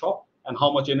giving in the shock, and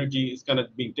how much energy is kind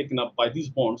of being taken up by these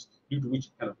bonds, due to which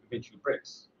it kind of eventually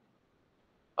breaks.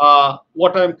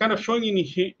 What I'm kind of showing in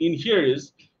here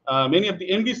is many of the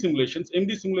MD simulations,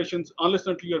 unless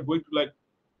until you're going to like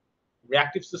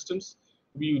reactive systems,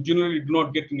 we generally do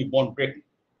not get any bond breaking.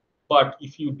 But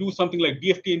if you do something like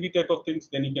DFT-ND type of things,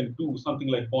 then you can do something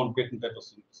like bond breaking type of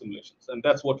simulations. And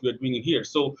that's what we are doing in here.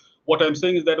 So what I'm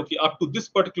saying is that, okay, up to this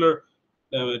particular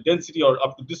density or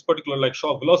up to this particular like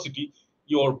shock velocity,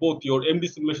 both your MD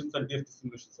simulations and DFT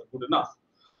simulations are good enough.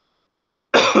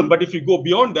 But if you go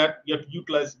beyond that, you have to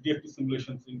utilize DFT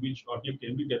simulations in which, or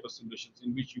DFT-ND type of simulations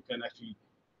in which you can actually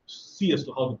see as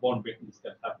to how the bond breaking is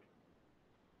happening.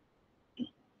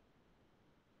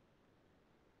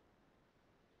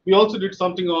 We also did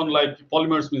something on like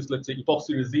polymers, means let's say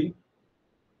epoxy resin.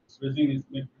 This resin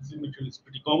material is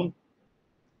pretty common.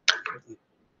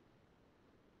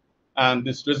 And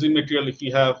this resin material, if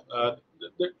you have,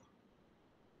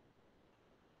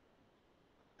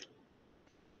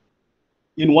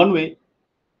 in one way,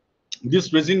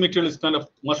 this resin material is kind of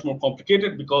much more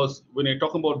complicated, because when you're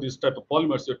talking about this type of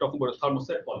polymers, you're talking about a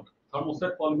thermoset polymer.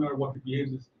 Thermoset polymer, what it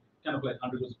behaves is kind of like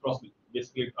undergoes crossing.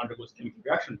 Basically, it undergoes chemical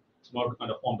reaction in order to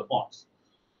kind of form the bonds.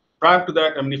 Prior to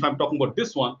that, I mean, if I'm talking about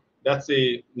this one, that's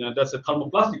a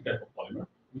thermoplastic type of polymer,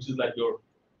 which is like your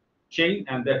chain,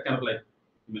 and that kind of like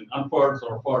unfurls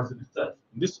or furls in itself.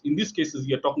 In these cases,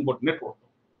 you're talking about network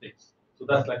things. So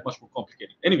that's like much more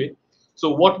complicated. Anyway, so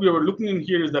what we were looking in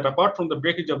here is that apart from the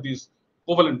breakage of these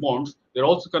covalent bonds, they're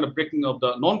also kind of breaking of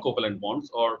the non-covalent bonds,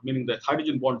 or meaning that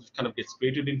hydrogen bonds kind of get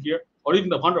created in here, or even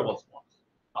the van der Waals bonds.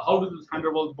 How do these van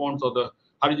der Waals bonds or the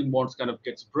hydrogen bonds kind of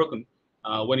gets broken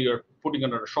when you're putting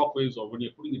under shock waves, or when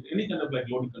you're putting it in any kind of like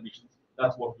loading conditions?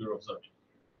 That's what we're observing.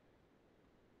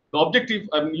 The objective,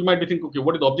 I mean, you might be thinking, okay,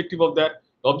 what is the objective of that?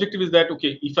 The objective is that,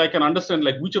 okay, if I can understand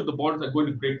like which of the bonds are going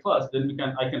to break first, then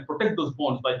I can protect those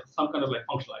bonds by some kind of like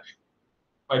functional action.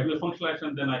 If I do a functional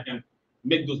action, then I can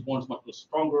make those bonds much more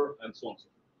stronger, and so on.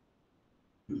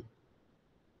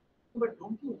 But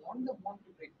don't you want the bond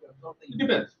to break to absorb the? It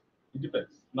depends. It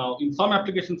depends. Now, in some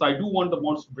applications, I do want the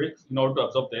bonds to break in order to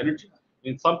absorb the energy.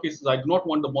 In some cases, I do not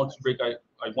want the bonds to break. I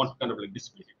want to kind of like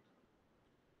dissipate it.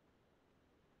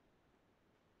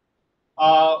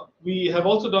 We have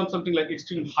also done something like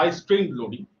extreme high strain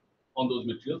loading on those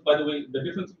materials. By the way, the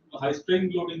difference between high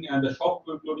strain loading and the shock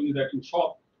wave loading is that in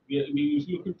shock, if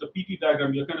you look at the PT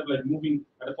diagram, you're kind of like moving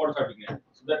at a 45-degree angle.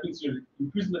 So that means you're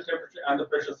increasing the temperature and the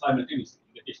pressure simultaneously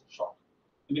in the case of shock.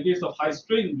 In the case of high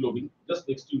strain loading, just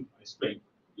the extreme high strain,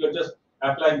 you're just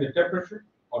applying the temperature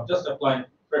or just applying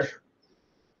pressure.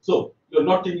 So you're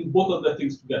not taking both of the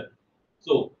things together.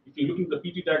 So if you look at the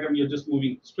PT diagram, you're just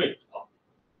moving straight up,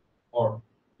 or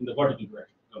in the vertical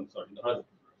direction. I'm sorry, in the horizontal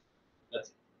direction. That's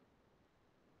it.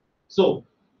 So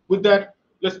with that,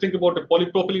 let's think about a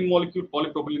polypropylene molecule.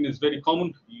 Polypropylene is very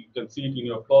common. You can see it in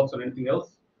your clothes or anything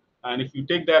else. And if you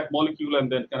take that molecule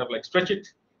and then kind of like stretch it,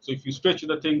 So if you stretch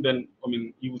the thing, then I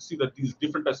mean you will see that these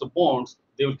different types of bonds,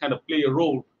 they will kind of play a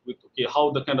role with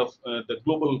how the kind of the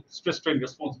global stress strain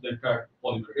response of the entire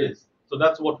polymer is. So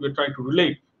that's what we're trying to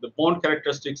relate the bond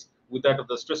characteristics with that of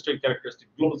the stress strain characteristic,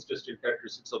 global stress strain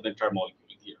characteristics of the entire molecule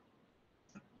here.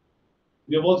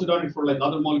 We have also done it for like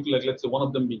other molecules, like let's say one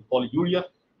of them being polyurea.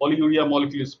 Polyurea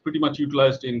molecule is pretty much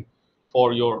utilized in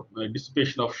for your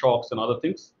dissipation of shocks and other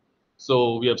things.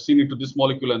 So we have seen it to this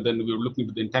molecule, and then we were looking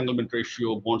at the entanglement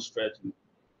ratio, bond stretch, and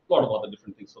a lot of other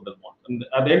different things for that bond. And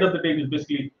at the end of the day, it's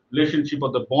basically relationship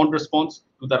of the bond response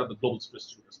to that of the global stress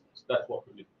strain response. That's what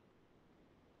we're doing.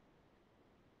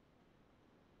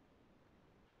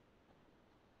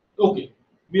 Okay,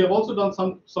 we have also done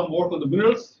some work on the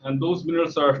minerals, and those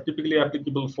minerals are typically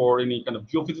applicable for any kind of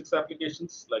geophysics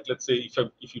applications. Like let's say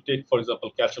if you take, for example,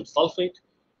 calcium sulfate.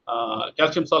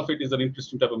 Calcium sulfate is an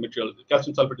interesting type of material.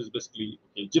 Calcium sulfate is basically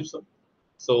gypsum.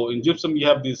 So in gypsum, you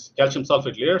have these calcium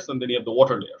sulfate layers, and then you have the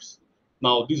water layers.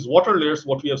 Now these water layers,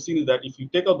 what we have seen is that if you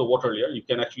take out the water layer, you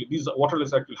can actually, these water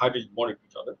layers actually hydrogen bonded to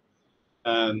each other,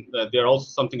 and there are also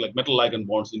something like metal ligand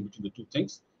bonds in between the two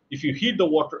things. If you heat the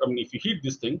water, I mean, if you heat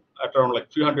this thing at around like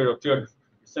 300 or 300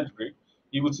 centigrade,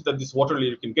 you will see that this water layer,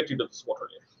 you can get rid of this water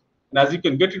layer. And as you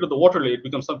can get rid of the water layer, it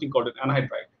becomes something called an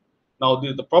anhydride. Now,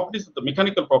 the properties, the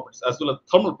mechanical properties, as well as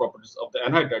thermal properties of the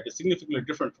anhydride is significantly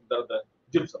different from that of the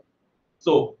gypsum.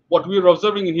 So what we are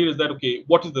observing in here is that,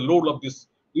 what is the role of this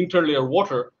interlayer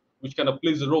water, which kind of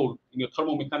plays a role in your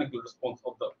thermomechanical response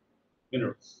of the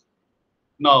minerals.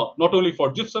 Now, not only for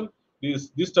gypsum,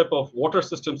 these type of water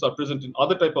systems are present in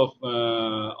other type of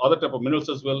minerals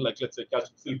as well, like let's say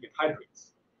calcium silicate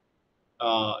hydrates.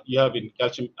 You have in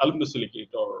calcium aluminosilicate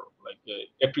or like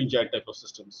ettringite type of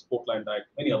systems, portlandite,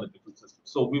 many other different systems.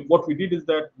 So what we did is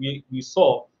that we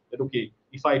saw that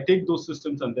if I take those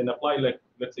systems and then apply like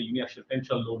let's say uniaxial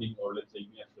tensile loading or let's say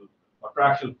uniaxial or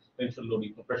triaxial tensile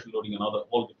loading, compression loading, and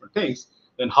all different things,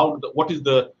 then what is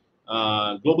the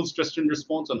global stress strain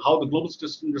response, and how the global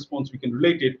stress strain response we can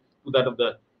relate it to that of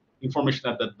the information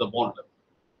at the bond level.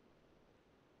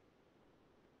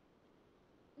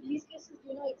 In these cases,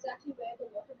 you know exactly where the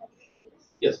water molecule is.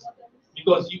 Yes,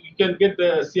 because you can get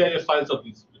the CIF files of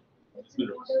these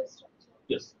minerals.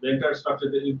 Yes, the entire structure.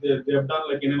 They have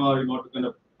done like NMR in order to kind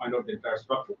of find out the entire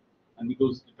structure, and with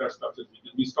those entire structures,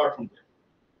 we start from there.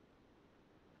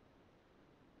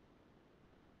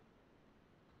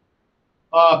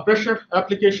 Pressure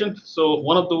application. So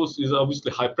one of those is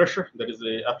obviously high pressure. That is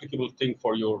a applicable thing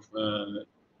for your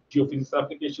geophysics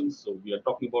applications. So we are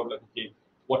talking about like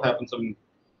what happens. I mean,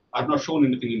 I've not shown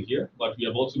anything in here, but we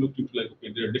have also looked into like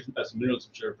there are different types of minerals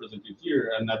which are present in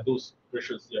here, and at those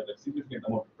pressures, you have a significant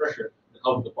amount of pressure.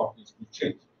 How the properties will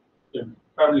change. So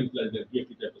primarily utilize the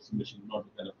DFT type of simulation in order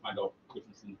to kind of find out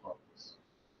difference in the properties.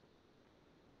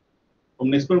 From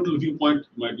an experimental viewpoint,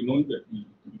 you might be knowing that we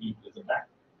typically use a back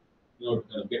in order to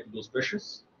kind of get to those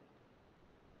pressures.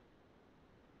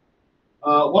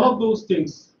 One of those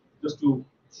things, just to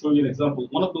show you an example,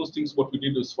 one of those things what we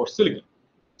did is for silicon.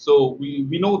 So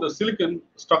we know the silicon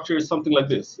structure is something like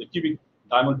this, a cubic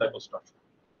diamond type of structure.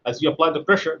 As you apply the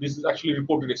pressure, this is actually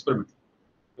reported experimentally.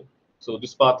 So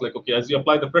this path, like as you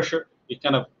apply the pressure, it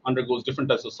kind of undergoes different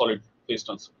types of solid phase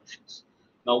transformations.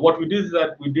 Now, what we did is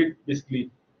that we did basically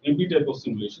MD type of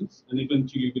simulations, and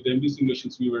eventually with the MD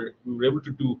simulations, we were able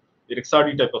to do the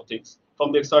XRD type of things.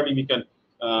 From the XRD, we can,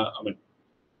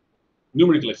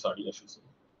 numerical XRD, I should say.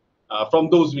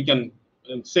 From those, we can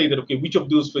say that which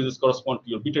of those phases correspond to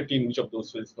your beta team, which of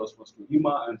those phases corresponds to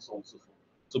IMA, and so on and so forth.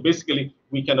 So basically,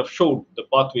 we kind of showed the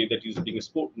pathway that is being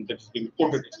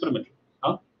reported experimentally.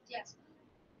 Huh? Yes.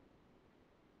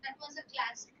 That was a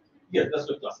class. Yes, that's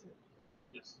the class.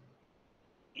 Yes.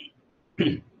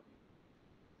 Okay.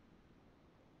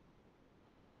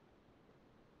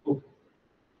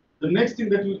 The next thing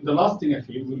the last thing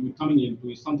actually will be coming into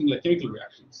is something like chemical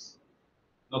reactions.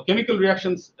 Now, chemical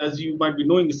reactions, as you might be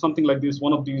knowing, is something like this.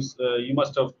 One of these, you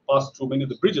must have passed through many of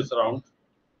the bridges around,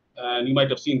 and you might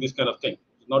have seen this kind of thing.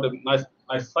 It's not a nice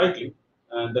cycling,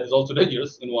 and that is also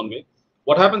dangerous in one way.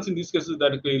 What happens in these cases is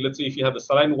that, let's say if you have the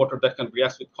saline water that can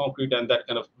react with concrete and that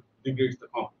kind of degrades the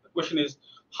concrete. The question is,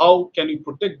 how can you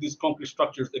protect these concrete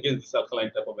structures against this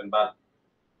alkaline type of environment?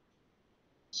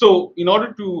 So in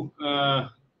order to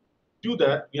do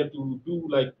that, we have to do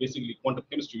like basically quantum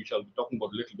chemistry, which I'll be talking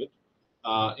about a little bit,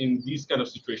 in these kind of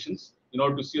situations, in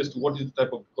order to see as to what is the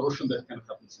type of corrosion that kind of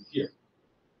happens in here.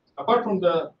 Apart from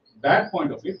the bad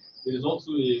point of it, there is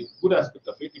also a good aspect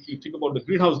of it. If you think about the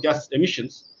greenhouse gas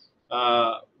emissions,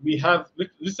 we have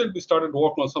recently started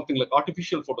work on something like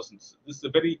artificial photosynthesis. This is a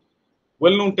very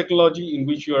well-known technology in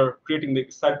which you are creating the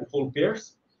excited hole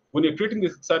pairs, when you're creating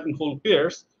these exciton hole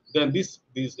pairs, then these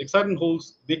exciton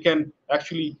holes, they can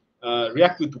actually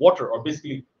react with water, or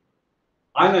basically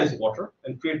ionize water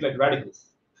and create like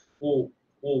radicals, O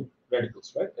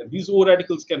radicals, right? And these O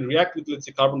radicals can react with, let's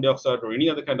say, carbon dioxide or any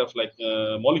other kind of like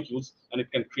molecules, and it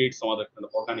can create some other kind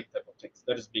of organic type of things.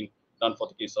 That is being done for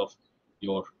the case of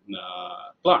your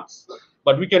plants.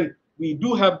 But we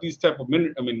do have these type of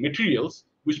materials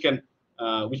which can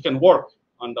work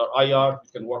under IR,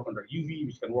 which can work under UV,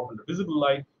 which can work under visible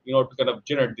light, in order to kind of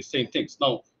generate the same things.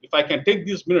 Now, if I can take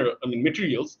these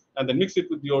materials and then mix it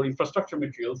with your infrastructure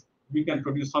materials, we can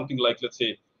produce something like, let's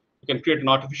say, we can create an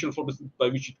artificial photosynthesis by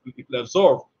which it will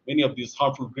absorb many of these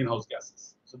harmful greenhouse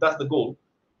gases. So that's the goal.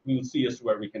 We will see as to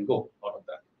where we can go out of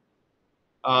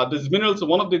that. These minerals, so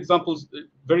one of the examples,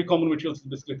 very common materials is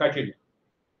basically titanium,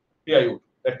 TiO2,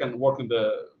 that can work in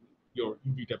your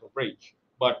UV type of range.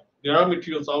 But there are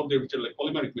materials out there which are like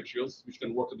polymeric materials, which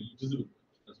can work in the visible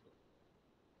range as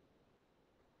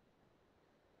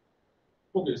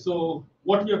well. Okay, so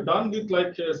what we have done with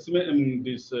like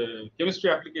these chemistry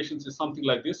applications is something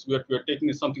like this. What we are taking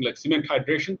is something like cement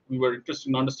hydration. We were interested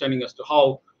in understanding as to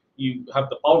how you have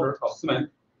the powder of cement,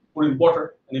 put in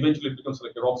water, and eventually it becomes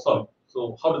like a rock solid.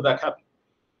 So how does that happen?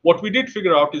 What we did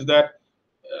figure out is that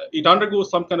it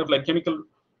undergoes some kind of like chemical.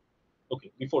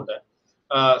 Okay, before that,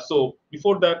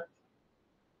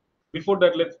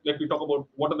 let me talk about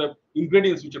what are the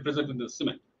ingredients which are present in the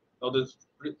cement. Now, the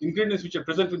ingredients which are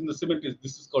present in the cement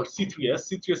is called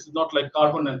C3S. C3S is not like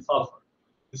carbon and sulfur.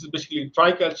 This is basically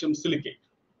tricalcium silicate.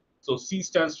 So C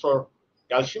stands for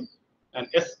calcium, and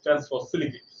S stands for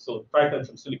silicate. So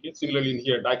tricalcium silicate. Similarly, in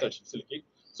here, dicalcium silicate.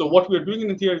 So what we are doing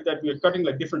in here is that we are cutting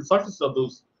like different surfaces of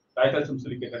those dicalcium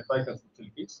silicate and tricalcium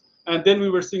silicates, and then we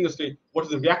were seeing what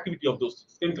is the reactivity of those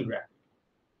things, chemical reactivity.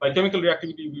 By chemical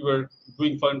reactivity, we were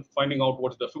finding out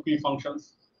what is the Fukui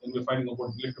functions, and we're finding out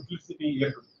what electrophilicity,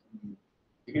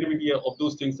 electronegativity of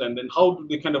those things, and then how do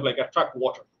they kind of like attract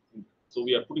water. So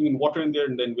we are putting in water in there,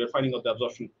 and then we are finding out the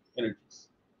absorption energies.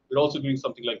 We're also doing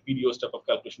something like PDO step of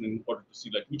calculation in order to see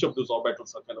like which of those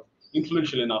orbitals are kind of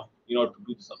influential enough in order to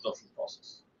do this absorption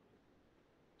process.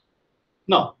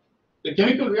 Now, the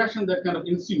chemical reaction that kind of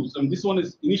ensues, and this one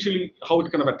is initially how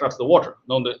it kind of attracts the water.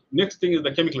 Now, the next thing is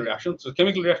the chemical reaction. So,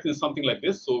 chemical reaction is something like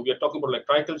this. So, we are talking about like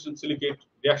tricalcium silicate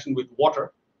reaction with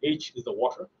water. H is the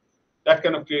water. That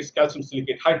kind of creates calcium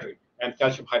silicate hydrate and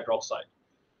calcium hydroxide.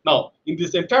 Now, in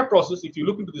this entire process, if you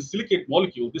look into the silicate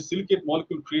molecule, this silicate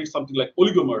molecule creates something like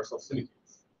oligomers of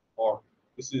silicates, or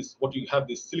this is what you have,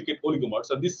 these silicate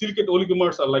oligomers. And these silicate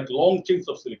oligomers are like long chains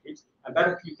of silicates, and that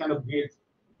actually kind of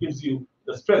gives you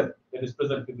the strength that is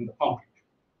present within the concrete.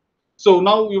 So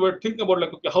now we were thinking about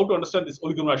like, okay, how to understand this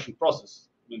oligomerization process.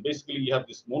 I mean, basically you have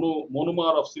this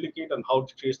monomer of silicate and how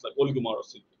it creates like oligomer of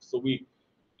silicate. So we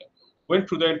went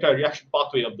through the entire reaction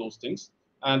pathway of those things,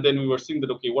 and then we were seeing that,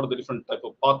 okay, what are the different type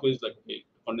of pathways, like, okay,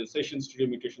 condensation,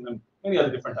 stereomutation, and many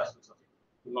other different aspects of it.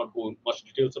 We'll not go in much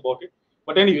details about it,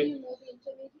 but anyway. Do you know the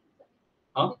intermediates?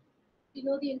 Huh? You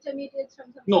know the intermediates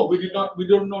from some. No, we did not. We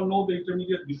did not know the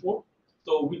intermediate before.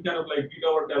 So we kind of like did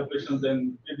our calculations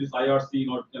and did this IRC in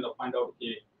order to kind of find out,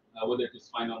 okay, whether it is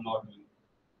fine or not. And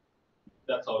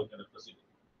that's how we kind of proceeded.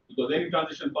 Because any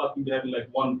transition path will be having like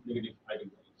one negative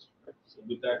eigenvalue. Right? So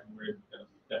with that, we were able to kind of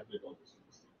calculate all those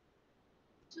things.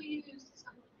 So you use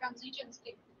some transition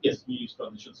state. Yes, we use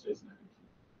transition states.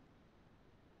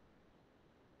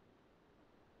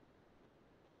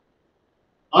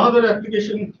 Another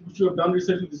application which we have done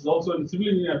recently, this is also a civil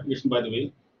engineering application, by the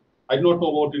way. I do not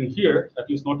know about in here, at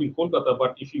least not in Kolkata,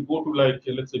 but if you go to like,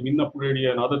 let's say, Minnapur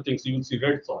area and other things, you will see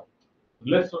red soil.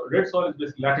 Red soil is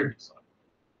basically lateritic soil.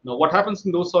 Now, what happens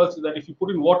in those soils is that if you put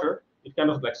in water, it kind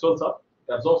of like swells up,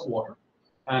 it absorbs water,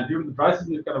 and during the dry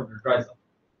season, it kind of dries up.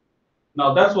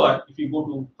 Now, that's why if you go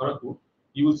to Kharagpur,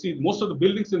 you will see most of the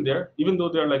buildings in there, even though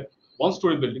they're like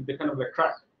one-story building, they kind of like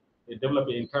crack. They develop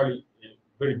a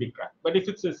very big crack. But if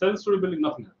it's a 7-story building,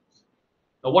 nothing happens.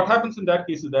 Now, what happens in that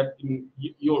case is that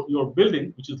your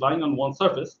building, which is lying on one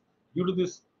surface, due to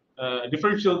this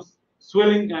differential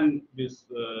swelling and this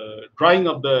drying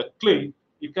of the clay,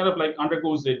 it kind of like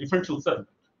undergoes a differential settlement.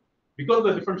 Because of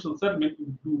the differential settlement,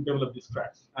 you do develop these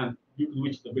cracks, and due to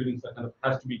which the buildings are kind of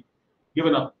has to be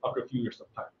given up after a few years of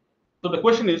time. So the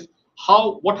question is,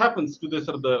 what happens to this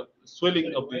sort of the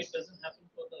swelling of this? It doesn't happen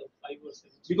for the 5 or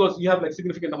 6. Because you have like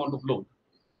significant amount of load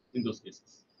in those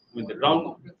cases. I mean, the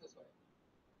ground.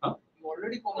 You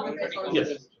already compressed the soil.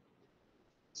 Yes.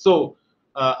 So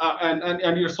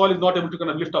and your soil is not able to kind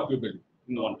of lift up your building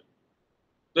in one way.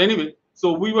 So anyway,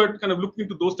 so we were kind of looking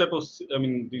into those type of,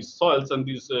 these soils and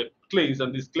these clays,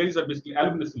 and these clays are basically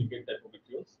aluminosilicate type of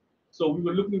materials. So we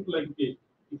were looking into like, okay,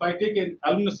 if I take an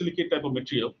aluminosilicate type of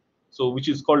material, so which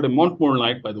is called a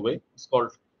Montmorillonite, by the way, it's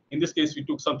called, in this case, we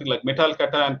took something like metal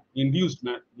cation induced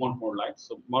Montmorillonite.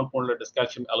 So Montmorillonite is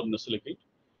calcium aluminosilicate.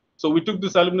 So we took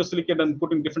this aluminosilicate and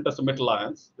put in different types of metal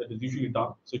ions. That is usually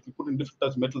done. So if you put in different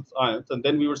types of metal ions, and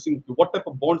then we were seeing what type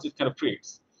of bonds it kind of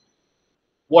creates.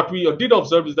 What we did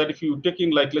observe is that if you take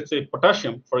in, like, let's say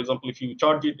potassium, for example, if you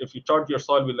charge your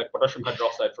soil with like potassium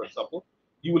hydroxide, for example,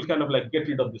 you will kind of like get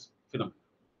rid of this phenomenon.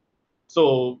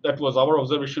 So that was our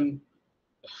observation.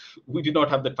 We did not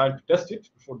have the time to test it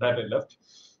before that I left.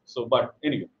 So, but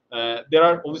anyway, there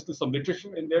are obviously some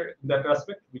literature in there in that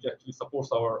aspect, which actually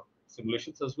supports our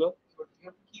simulations as well. But you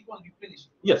have to keep on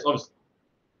replenishing. Yes, obviously.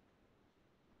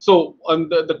 So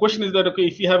the question is that, okay,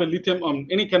 if you have a lithium on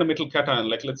any kind of metal cation,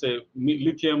 like let's say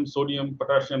lithium, sodium,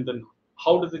 potassium, then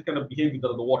how does it kind of behave with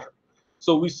the water?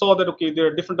 So we saw that, okay, there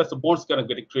are different types of bonds kind of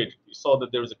getting created. We saw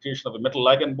that there is a creation of a metal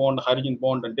ligand bond, a hydrogen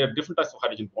bond, and there are different types of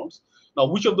hydrogen bonds. Now,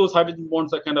 which of those hydrogen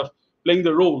bonds are kind of playing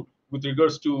the role with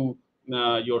regards to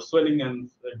your swelling and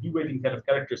deweighting kind of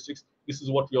characteristics? This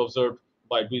is what we observed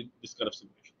by doing this kind of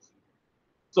simulations.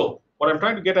 So what I'm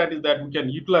trying to get at is that we can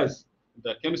utilize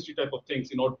the chemistry type of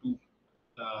things in order to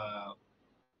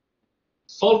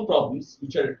solve problems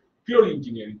which are purely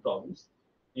engineering problems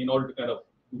in order to kind of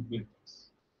do good things.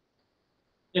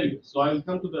 Anyway, so I will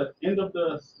come to the end of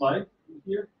the slide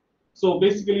here. So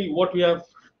basically what we have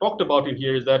talked about in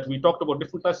here is that we talked about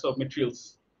different types of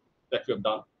materials that we have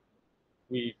done.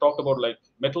 We talked about like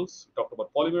metals, we talked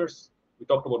about polymers, we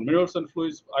talked about minerals and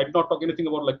fluids. I did not talk anything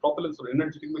about like propellants or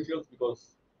energetic materials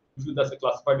because usually that's a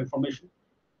classified information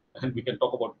and we can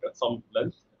talk about it at some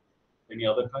length any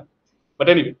other time. But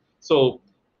anyway, so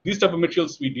these type of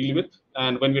materials we deal with,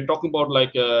 and when we're talking about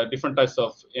like different types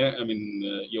of,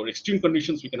 your extreme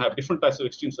conditions, we can have different types of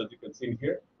extremes as you can see in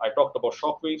here. I talked about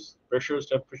shock waves, pressures,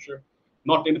 temperature,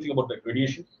 not anything about like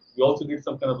radiation. We also did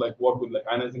some kind of like work with like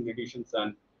ionizing radiations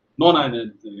and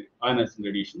non-ionizing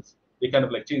radiations. They kind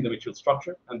of like change the material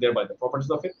structure and thereby the properties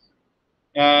of it.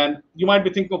 And you might be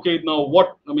thinking, okay, now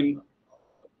what,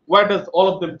 where does all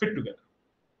of them fit together?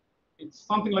 It's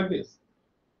something like this.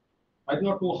 I do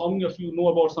not know how many of you know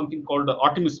about something called the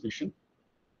Artemis mission.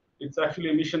 It's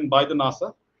actually a mission by the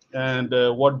NASA. And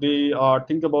what they are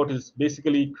thinking about is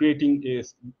basically creating a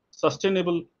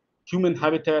sustainable human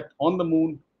habitat on the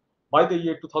moon by the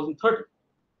year 2030.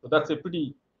 So that's a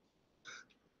pretty,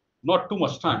 not too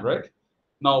much time, right?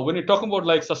 Now, when you're talking about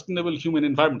like sustainable human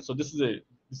environment, so this is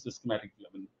a schematic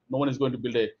view. No one is going to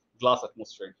build a glass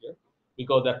atmosphere here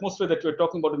because the atmosphere that we're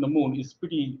talking about in the moon is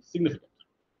pretty significant.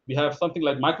 We have something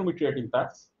like micrometeorite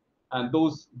impacts, and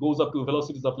those goes up to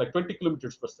velocities of like 20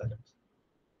 kilometers per second.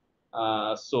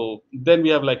 So then we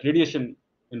have like radiation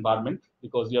environment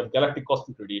because you have galactic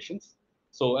cosmic radiations.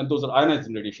 So, and those are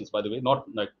ionizing radiations, by the way, not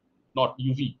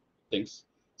UV things.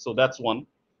 So that's one.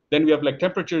 Then we have like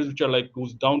temperatures which are like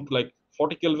goes down to like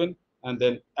 40 Kelvin, and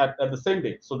then at the same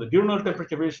day. So the diurnal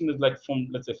temperature variation is like from,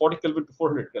 let's say, 40 Kelvin to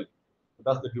 400 Kelvin. So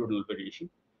that's the diurnal variation.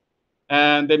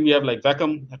 And then we have like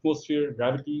vacuum, atmosphere,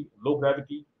 gravity, low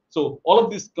gravity. So all of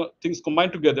these things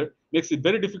combined together makes it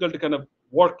very difficult to kind of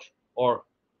work or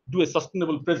do a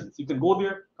sustainable presence. You can go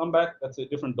there, come back, that's a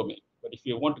different domain. But if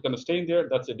you want to kind of stay in there,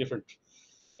 that's a different,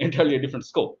 entirely a different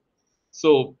scope.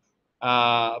 So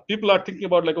people are thinking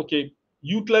about like, okay,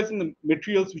 utilizing the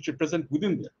materials which are present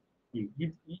within there. You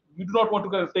do not want to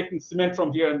kind of take cement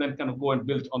from here and then kind of go and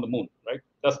build on the moon, right?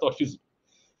 That's not feasible.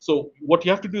 So what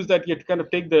you have to do is that you have to kind of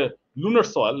take the lunar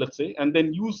soil, let's say, and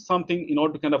then use something in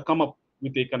order to kind of come up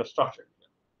with a kind of structure.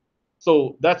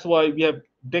 So that's why we have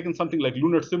taken something like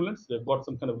lunar simulants. They've got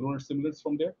some kind of lunar simulants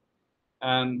from there.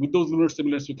 And with those lunar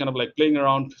simulants, we kind of like playing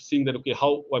around, seeing that, okay,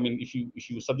 how, if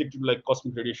you subject it to like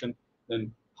cosmic radiation,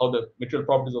 then how the material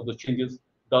properties of the changes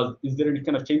is there any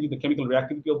kind of change in the chemical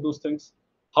reactivity of those things?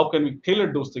 How can we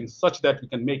tailor those things such that we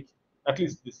can make at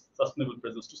least this sustainable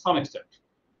presence to some extent?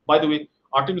 By the way,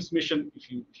 Artemis mission, if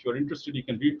you're interested, you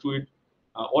can read through it.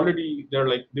 Already there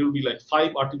will be like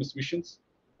 5 Artemis missions.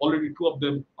 Already 2 of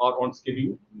them are on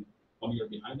schedule, 1 year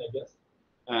behind, I guess.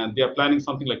 And they are planning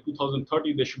something like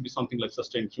 2030. There should be something like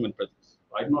sustained human presence.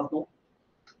 I do not know.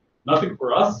 Nothing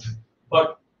for us,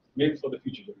 but maybe for the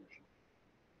future generation.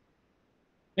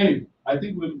 Anyway, I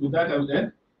think with that I will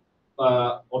end.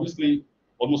 Obviously,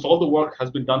 almost all the work has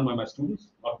been done by my students,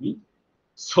 not me.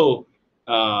 So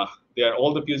they are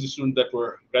all the PhD students that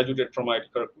were graduated from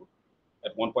IIT Kharagpur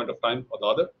at one point of time or the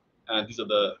other. And these are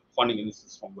the funding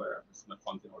instances from where this is my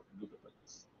funds in order to do the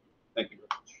projects. Thank you very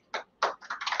much.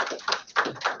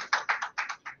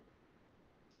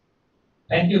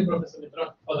 Thank you, Professor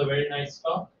Mitra, for the very nice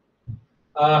talk.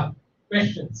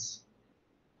 Questions?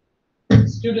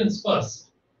 Students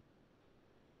first.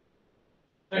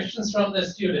 Questions from the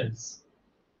students?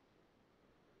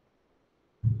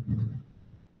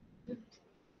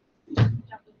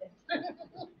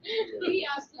 We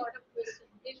asked a lot of questions.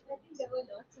 I think there were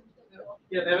lots of them.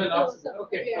 Yeah, there were lots.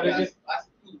 Okay. Yeah. Parijit.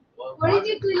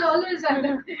 Parijit will always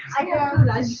under. I have to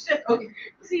rush. Okay.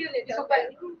 See you later. So, Bye.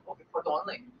 okay, for the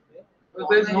online. Well,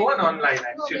 there's no one online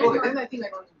actually. No, Okay, then I think I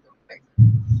don't need them. Thanks.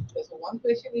 Yeah, so one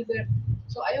question is that,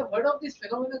 so I have heard of this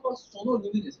phenomenon called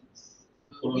sonoluminescence.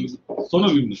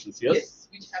 Sonoluminescence, yes. Yes,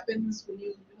 which happens when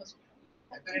you know,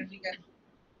 apparently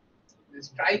can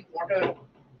strike water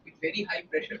with very high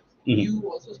pressure. Mhm.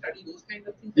 You also study those kind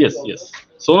of things? Yes, Have you yes.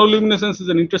 observed? Sonoluminescence is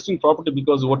an interesting property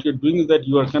because what you're doing is that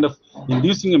you are kind of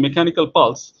inducing a mechanical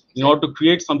pulse in order to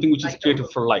create something which is created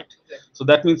for light. Exactly. So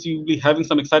that means you'll be having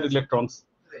some excited electrons.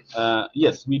 Right.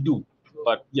 Yes, we do.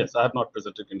 But yes, I have not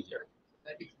presented in here.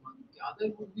 That is one. The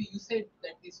other would be, you said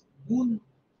that this moon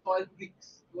soil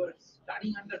bricks, you are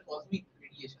studying under cosmic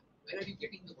radiation. Where are you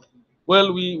getting the cosmic radiation?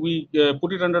 Well, we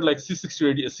put it under like C60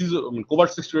 radiation,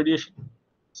 cobalt 60 radiation.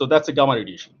 So that's a gamma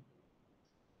radiation.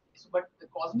 So, but the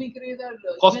cosmic rays are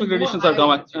Cosmic even more radiations are high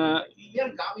gamma. energy. They are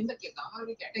in the gamma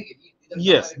ray category. These are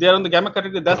Yes, gamma they are in the gamma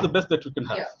category. That's the best that you can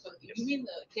have. Yeah. So you mean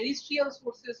terrestrial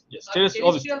sources? Yes, Terrestrial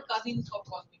obviously. cousins of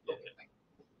cosmic. Yeah, Okay, fine.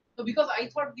 So because I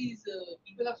thought these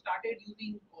people have started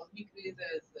using cosmic rays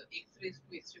as X-rays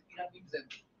to X-ray pyramids and.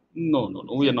 No,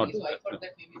 we are not. So I thought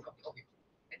that maybe something. Okay.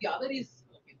 And the other is,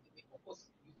 okay, of course,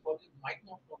 you probably might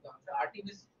not know the answer.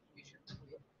 Artemis mission.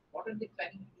 Okay. What are they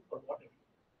planning to do for water?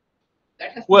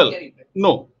 That has to Well, be carried, right?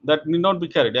 no, that need not be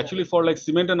carried. Actually, for like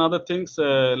cement and other things,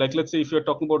 like let's say if you're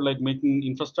talking about like making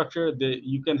infrastructure,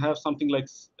 you can have something like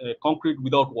concrete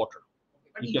without water.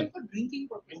 Okay. But You even can. for drinking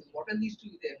purposes, water needs to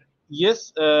be there.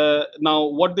 Yes. Now,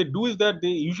 what they do is that they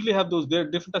usually have there are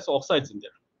different types of oxides in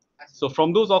there. So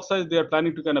from those oxides, they are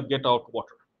planning to kind of get out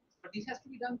water. But this has to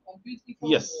be done completely from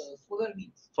Yes. solar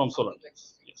means. From solar. Something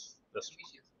like Yes, that's true.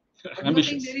 ambitious. But you are saying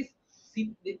Ambitious. there is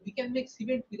we can make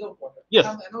cement without water. Yes,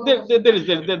 Some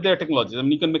analog there are technologies. I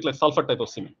mean, you can make like sulfur type of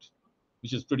cement,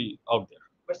 which is pretty out there.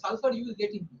 But sulfur you will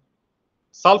get in.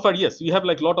 Sulfur, yes, you have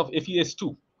like a lot of FeS2.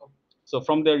 Okay. So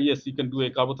from there, yes, you can do a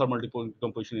carbothermal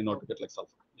decomposition in order to get like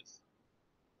sulfur. Yes.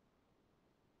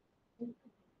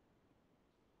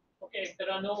 Okay, if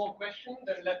there are no more questions,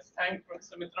 then let's thank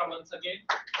Professor Mitra once again.